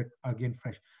and we get again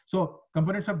fresh. So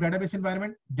components of database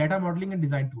environment, data modeling and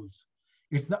design tools.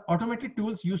 It's the automated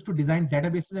tools used to design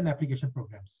databases and application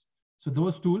programs. So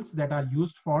those tools that are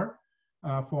used for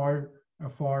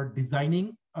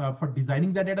designing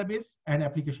the database and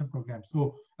application programs.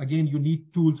 So again, you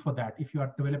need tools for that. If you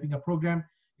are developing a program,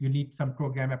 you need some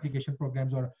application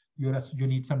programs, or you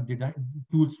need some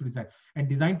tools to design. And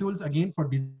design tools, again, for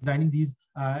designing these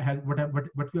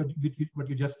what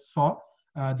you just saw,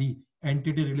 the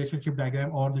entity relationship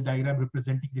diagram or the diagram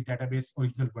representing the database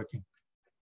original working.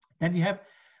 Then we have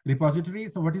repository.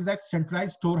 So what is that?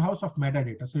 Centralized storehouse of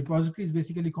metadata. So repository is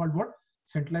basically called what?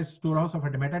 Centralized storehouse of a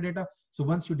metadata. So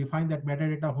once you define that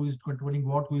metadata, who is controlling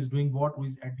what, who is doing what, who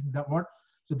is adding that what,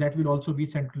 so that will also be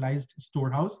centralized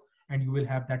storehouse, and you will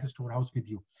have that storehouse with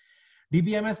you.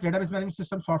 DBMS, database management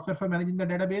system, software for managing the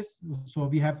database. So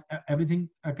we have everything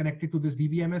connected to this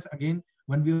DBMS. Again,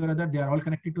 one way or other, they are all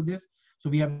connected to this. So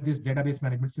we have this database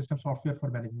management system, software for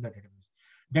managing the database.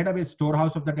 Database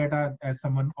storehouse of the data, as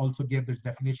someone also gave this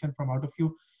definition from out of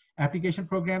you. Application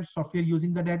programs, software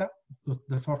using the data,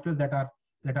 the softwares that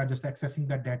are just accessing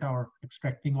that data or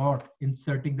extracting or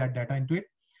inserting that data into it.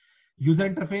 User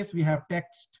interface, we have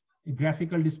text,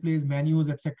 graphical displays, menus,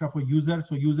 etc. for user.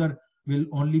 So user will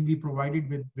only be provided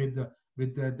with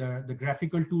the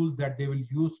graphical tools that they will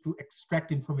use to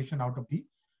extract information out of the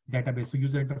database. So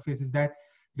user interface is that.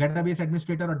 Database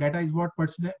administrator or data is what?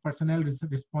 Personnel is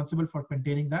responsible for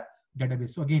maintaining the database.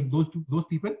 So again, those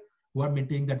people who are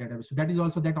maintaining the database. So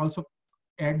that also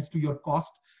adds to your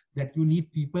cost, that you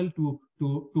need people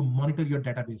to monitor your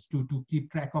database, to keep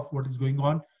track of what is going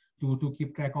on, to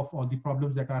keep track of all the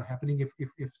problems that are happening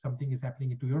if something is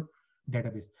happening into your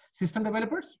database. System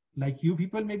developers, like you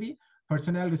people, maybe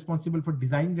personnel responsible for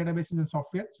designing databases and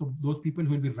software. So those people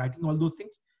who will be writing all those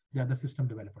things. They are the system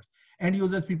developers. End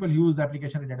users, people use the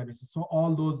application and databases. So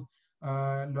all those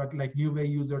like new way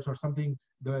users or something,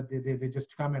 they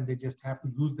just come and they just have to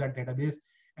use that database,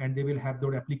 and they will have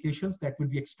those applications that will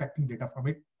be extracting data from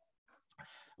it.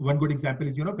 One good example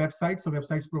is, websites. So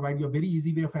websites provide you a very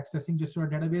easy way of accessing just your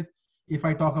database. If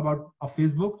I talk about a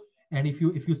Facebook, and if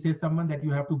you say someone that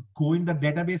you have to go in the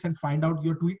database and find out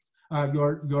your tweets,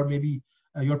 your maybe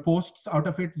your posts out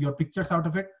of it, your pictures out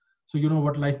of it, so you know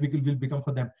what life will become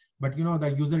for them. But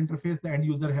the user interface, the end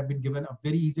user have been given a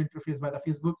very easy interface by the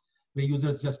Facebook, where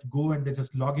users just go and they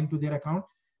just log into their account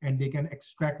and they can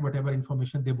extract whatever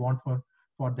information they want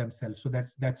for themselves. So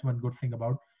that's one good thing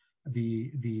about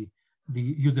the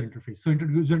user interface. So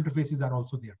user interfaces are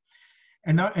also there.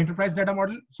 And now enterprise data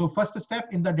model. So first step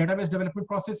in the database development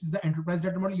process is the enterprise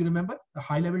data model. You remember the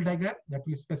high level diagram that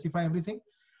will specify everything.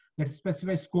 That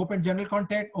specifies scope and general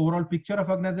content, overall picture of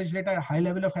organization data, a high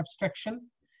level of abstraction,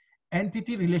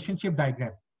 entity relationship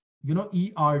diagram.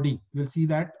 ERD. We'll see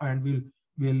that, and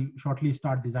we'll shortly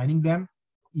start designing them.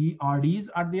 ERDs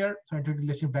are there. So entity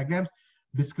relationship diagrams,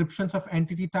 descriptions of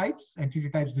entity types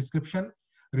description,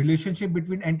 relationship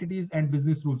between entities and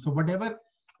business rules. So whatever.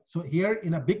 So here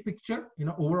in a big picture, in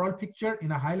an overall picture,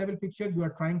 in a high level picture, you are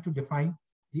trying to define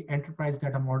the enterprise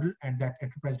data model, and that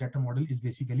enterprise data model is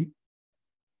basically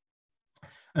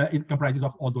it comprises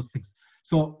of all those things.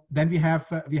 So then we have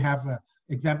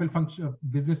example function,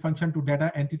 business function to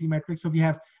data entity matrix. So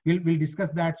we'll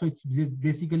discuss that. So it's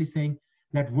basically saying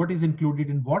that what is included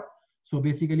in what. So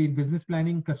basically in business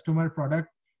planning, customer, product,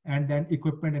 and then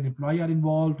equipment and employee are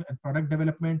involved, and product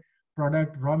development,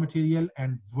 product, raw material,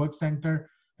 and work center,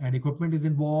 and equipment is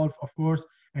involved, of course.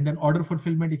 And then order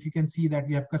fulfillment, if you can see that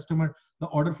we have customer, the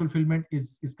order fulfillment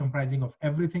is comprising of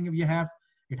everything we have.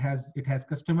 It has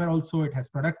customer also, it has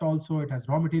product also, it has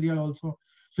raw material also.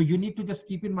 So you need to just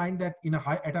keep in mind that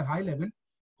at a high level,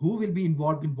 who will be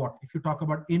involved in what. If you talk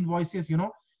about invoices,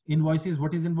 invoices,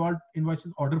 what is involved?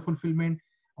 Invoices, order fulfillment,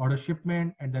 order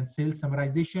shipment, and then sales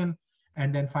summarization,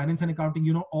 and then finance and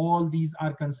accounting, all these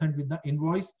are concerned with the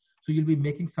invoice. So you'll be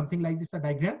making something like this, a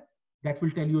diagram that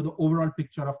will tell you the overall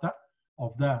picture of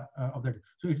the.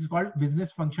 So it is called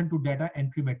business function to data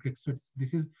entry matrix. So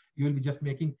you will be just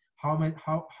making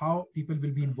how people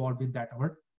will be involved in that,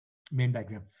 our main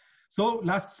diagram. So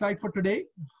last slide for today,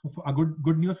 a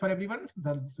good news for everyone.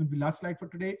 This will be last slide for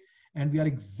today, and we are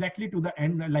exactly to the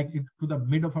end, like to the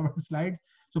mid of our slides.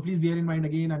 So please bear in mind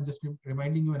again, I'm just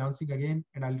reminding you, announcing again,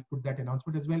 and I'll put that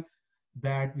announcement as well,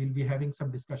 that we'll be having some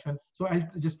discussion. So I'll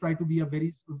just try to be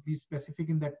be specific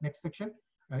in that next section,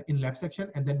 in lab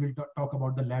section, and then we'll talk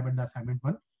about the lab and the assignment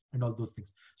one and all those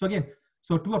things. So again,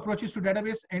 so two approaches to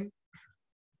database and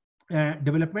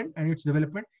development and its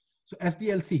development. So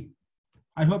SDLC,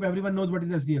 I hope everyone knows what is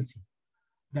SDLC,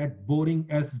 that boring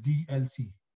SDLC.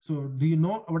 So do you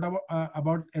know what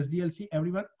about SDLC,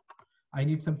 everyone? I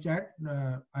need some chat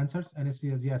answers. And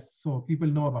SDLC, yes, so people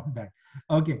know about that.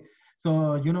 Okay,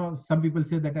 so some people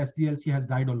say that SDLC has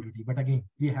died already, but again,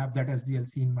 we have that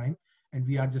SDLC in mind, and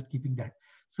we are just keeping that.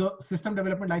 So system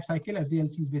development life cycle,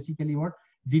 SDLC is basically what?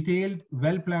 Detailed,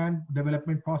 well-planned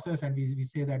development process, and we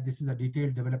say that this is a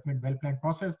detailed development, well-planned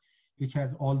process, which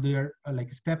has all their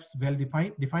like steps well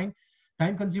defined.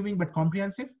 Time consuming but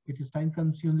comprehensive. It is time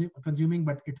consuming,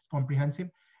 but it's comprehensive,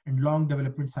 and long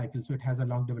development cycle. So it has a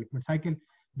long development cycle.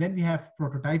 Then we have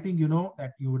prototyping,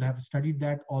 that you would have studied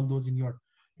that, all those in your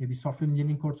maybe software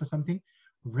engineering course or something.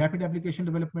 Rapid application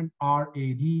development,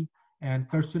 RAD, and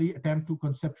cursory attempt to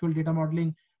conceptual data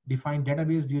modeling, define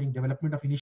database during development of initial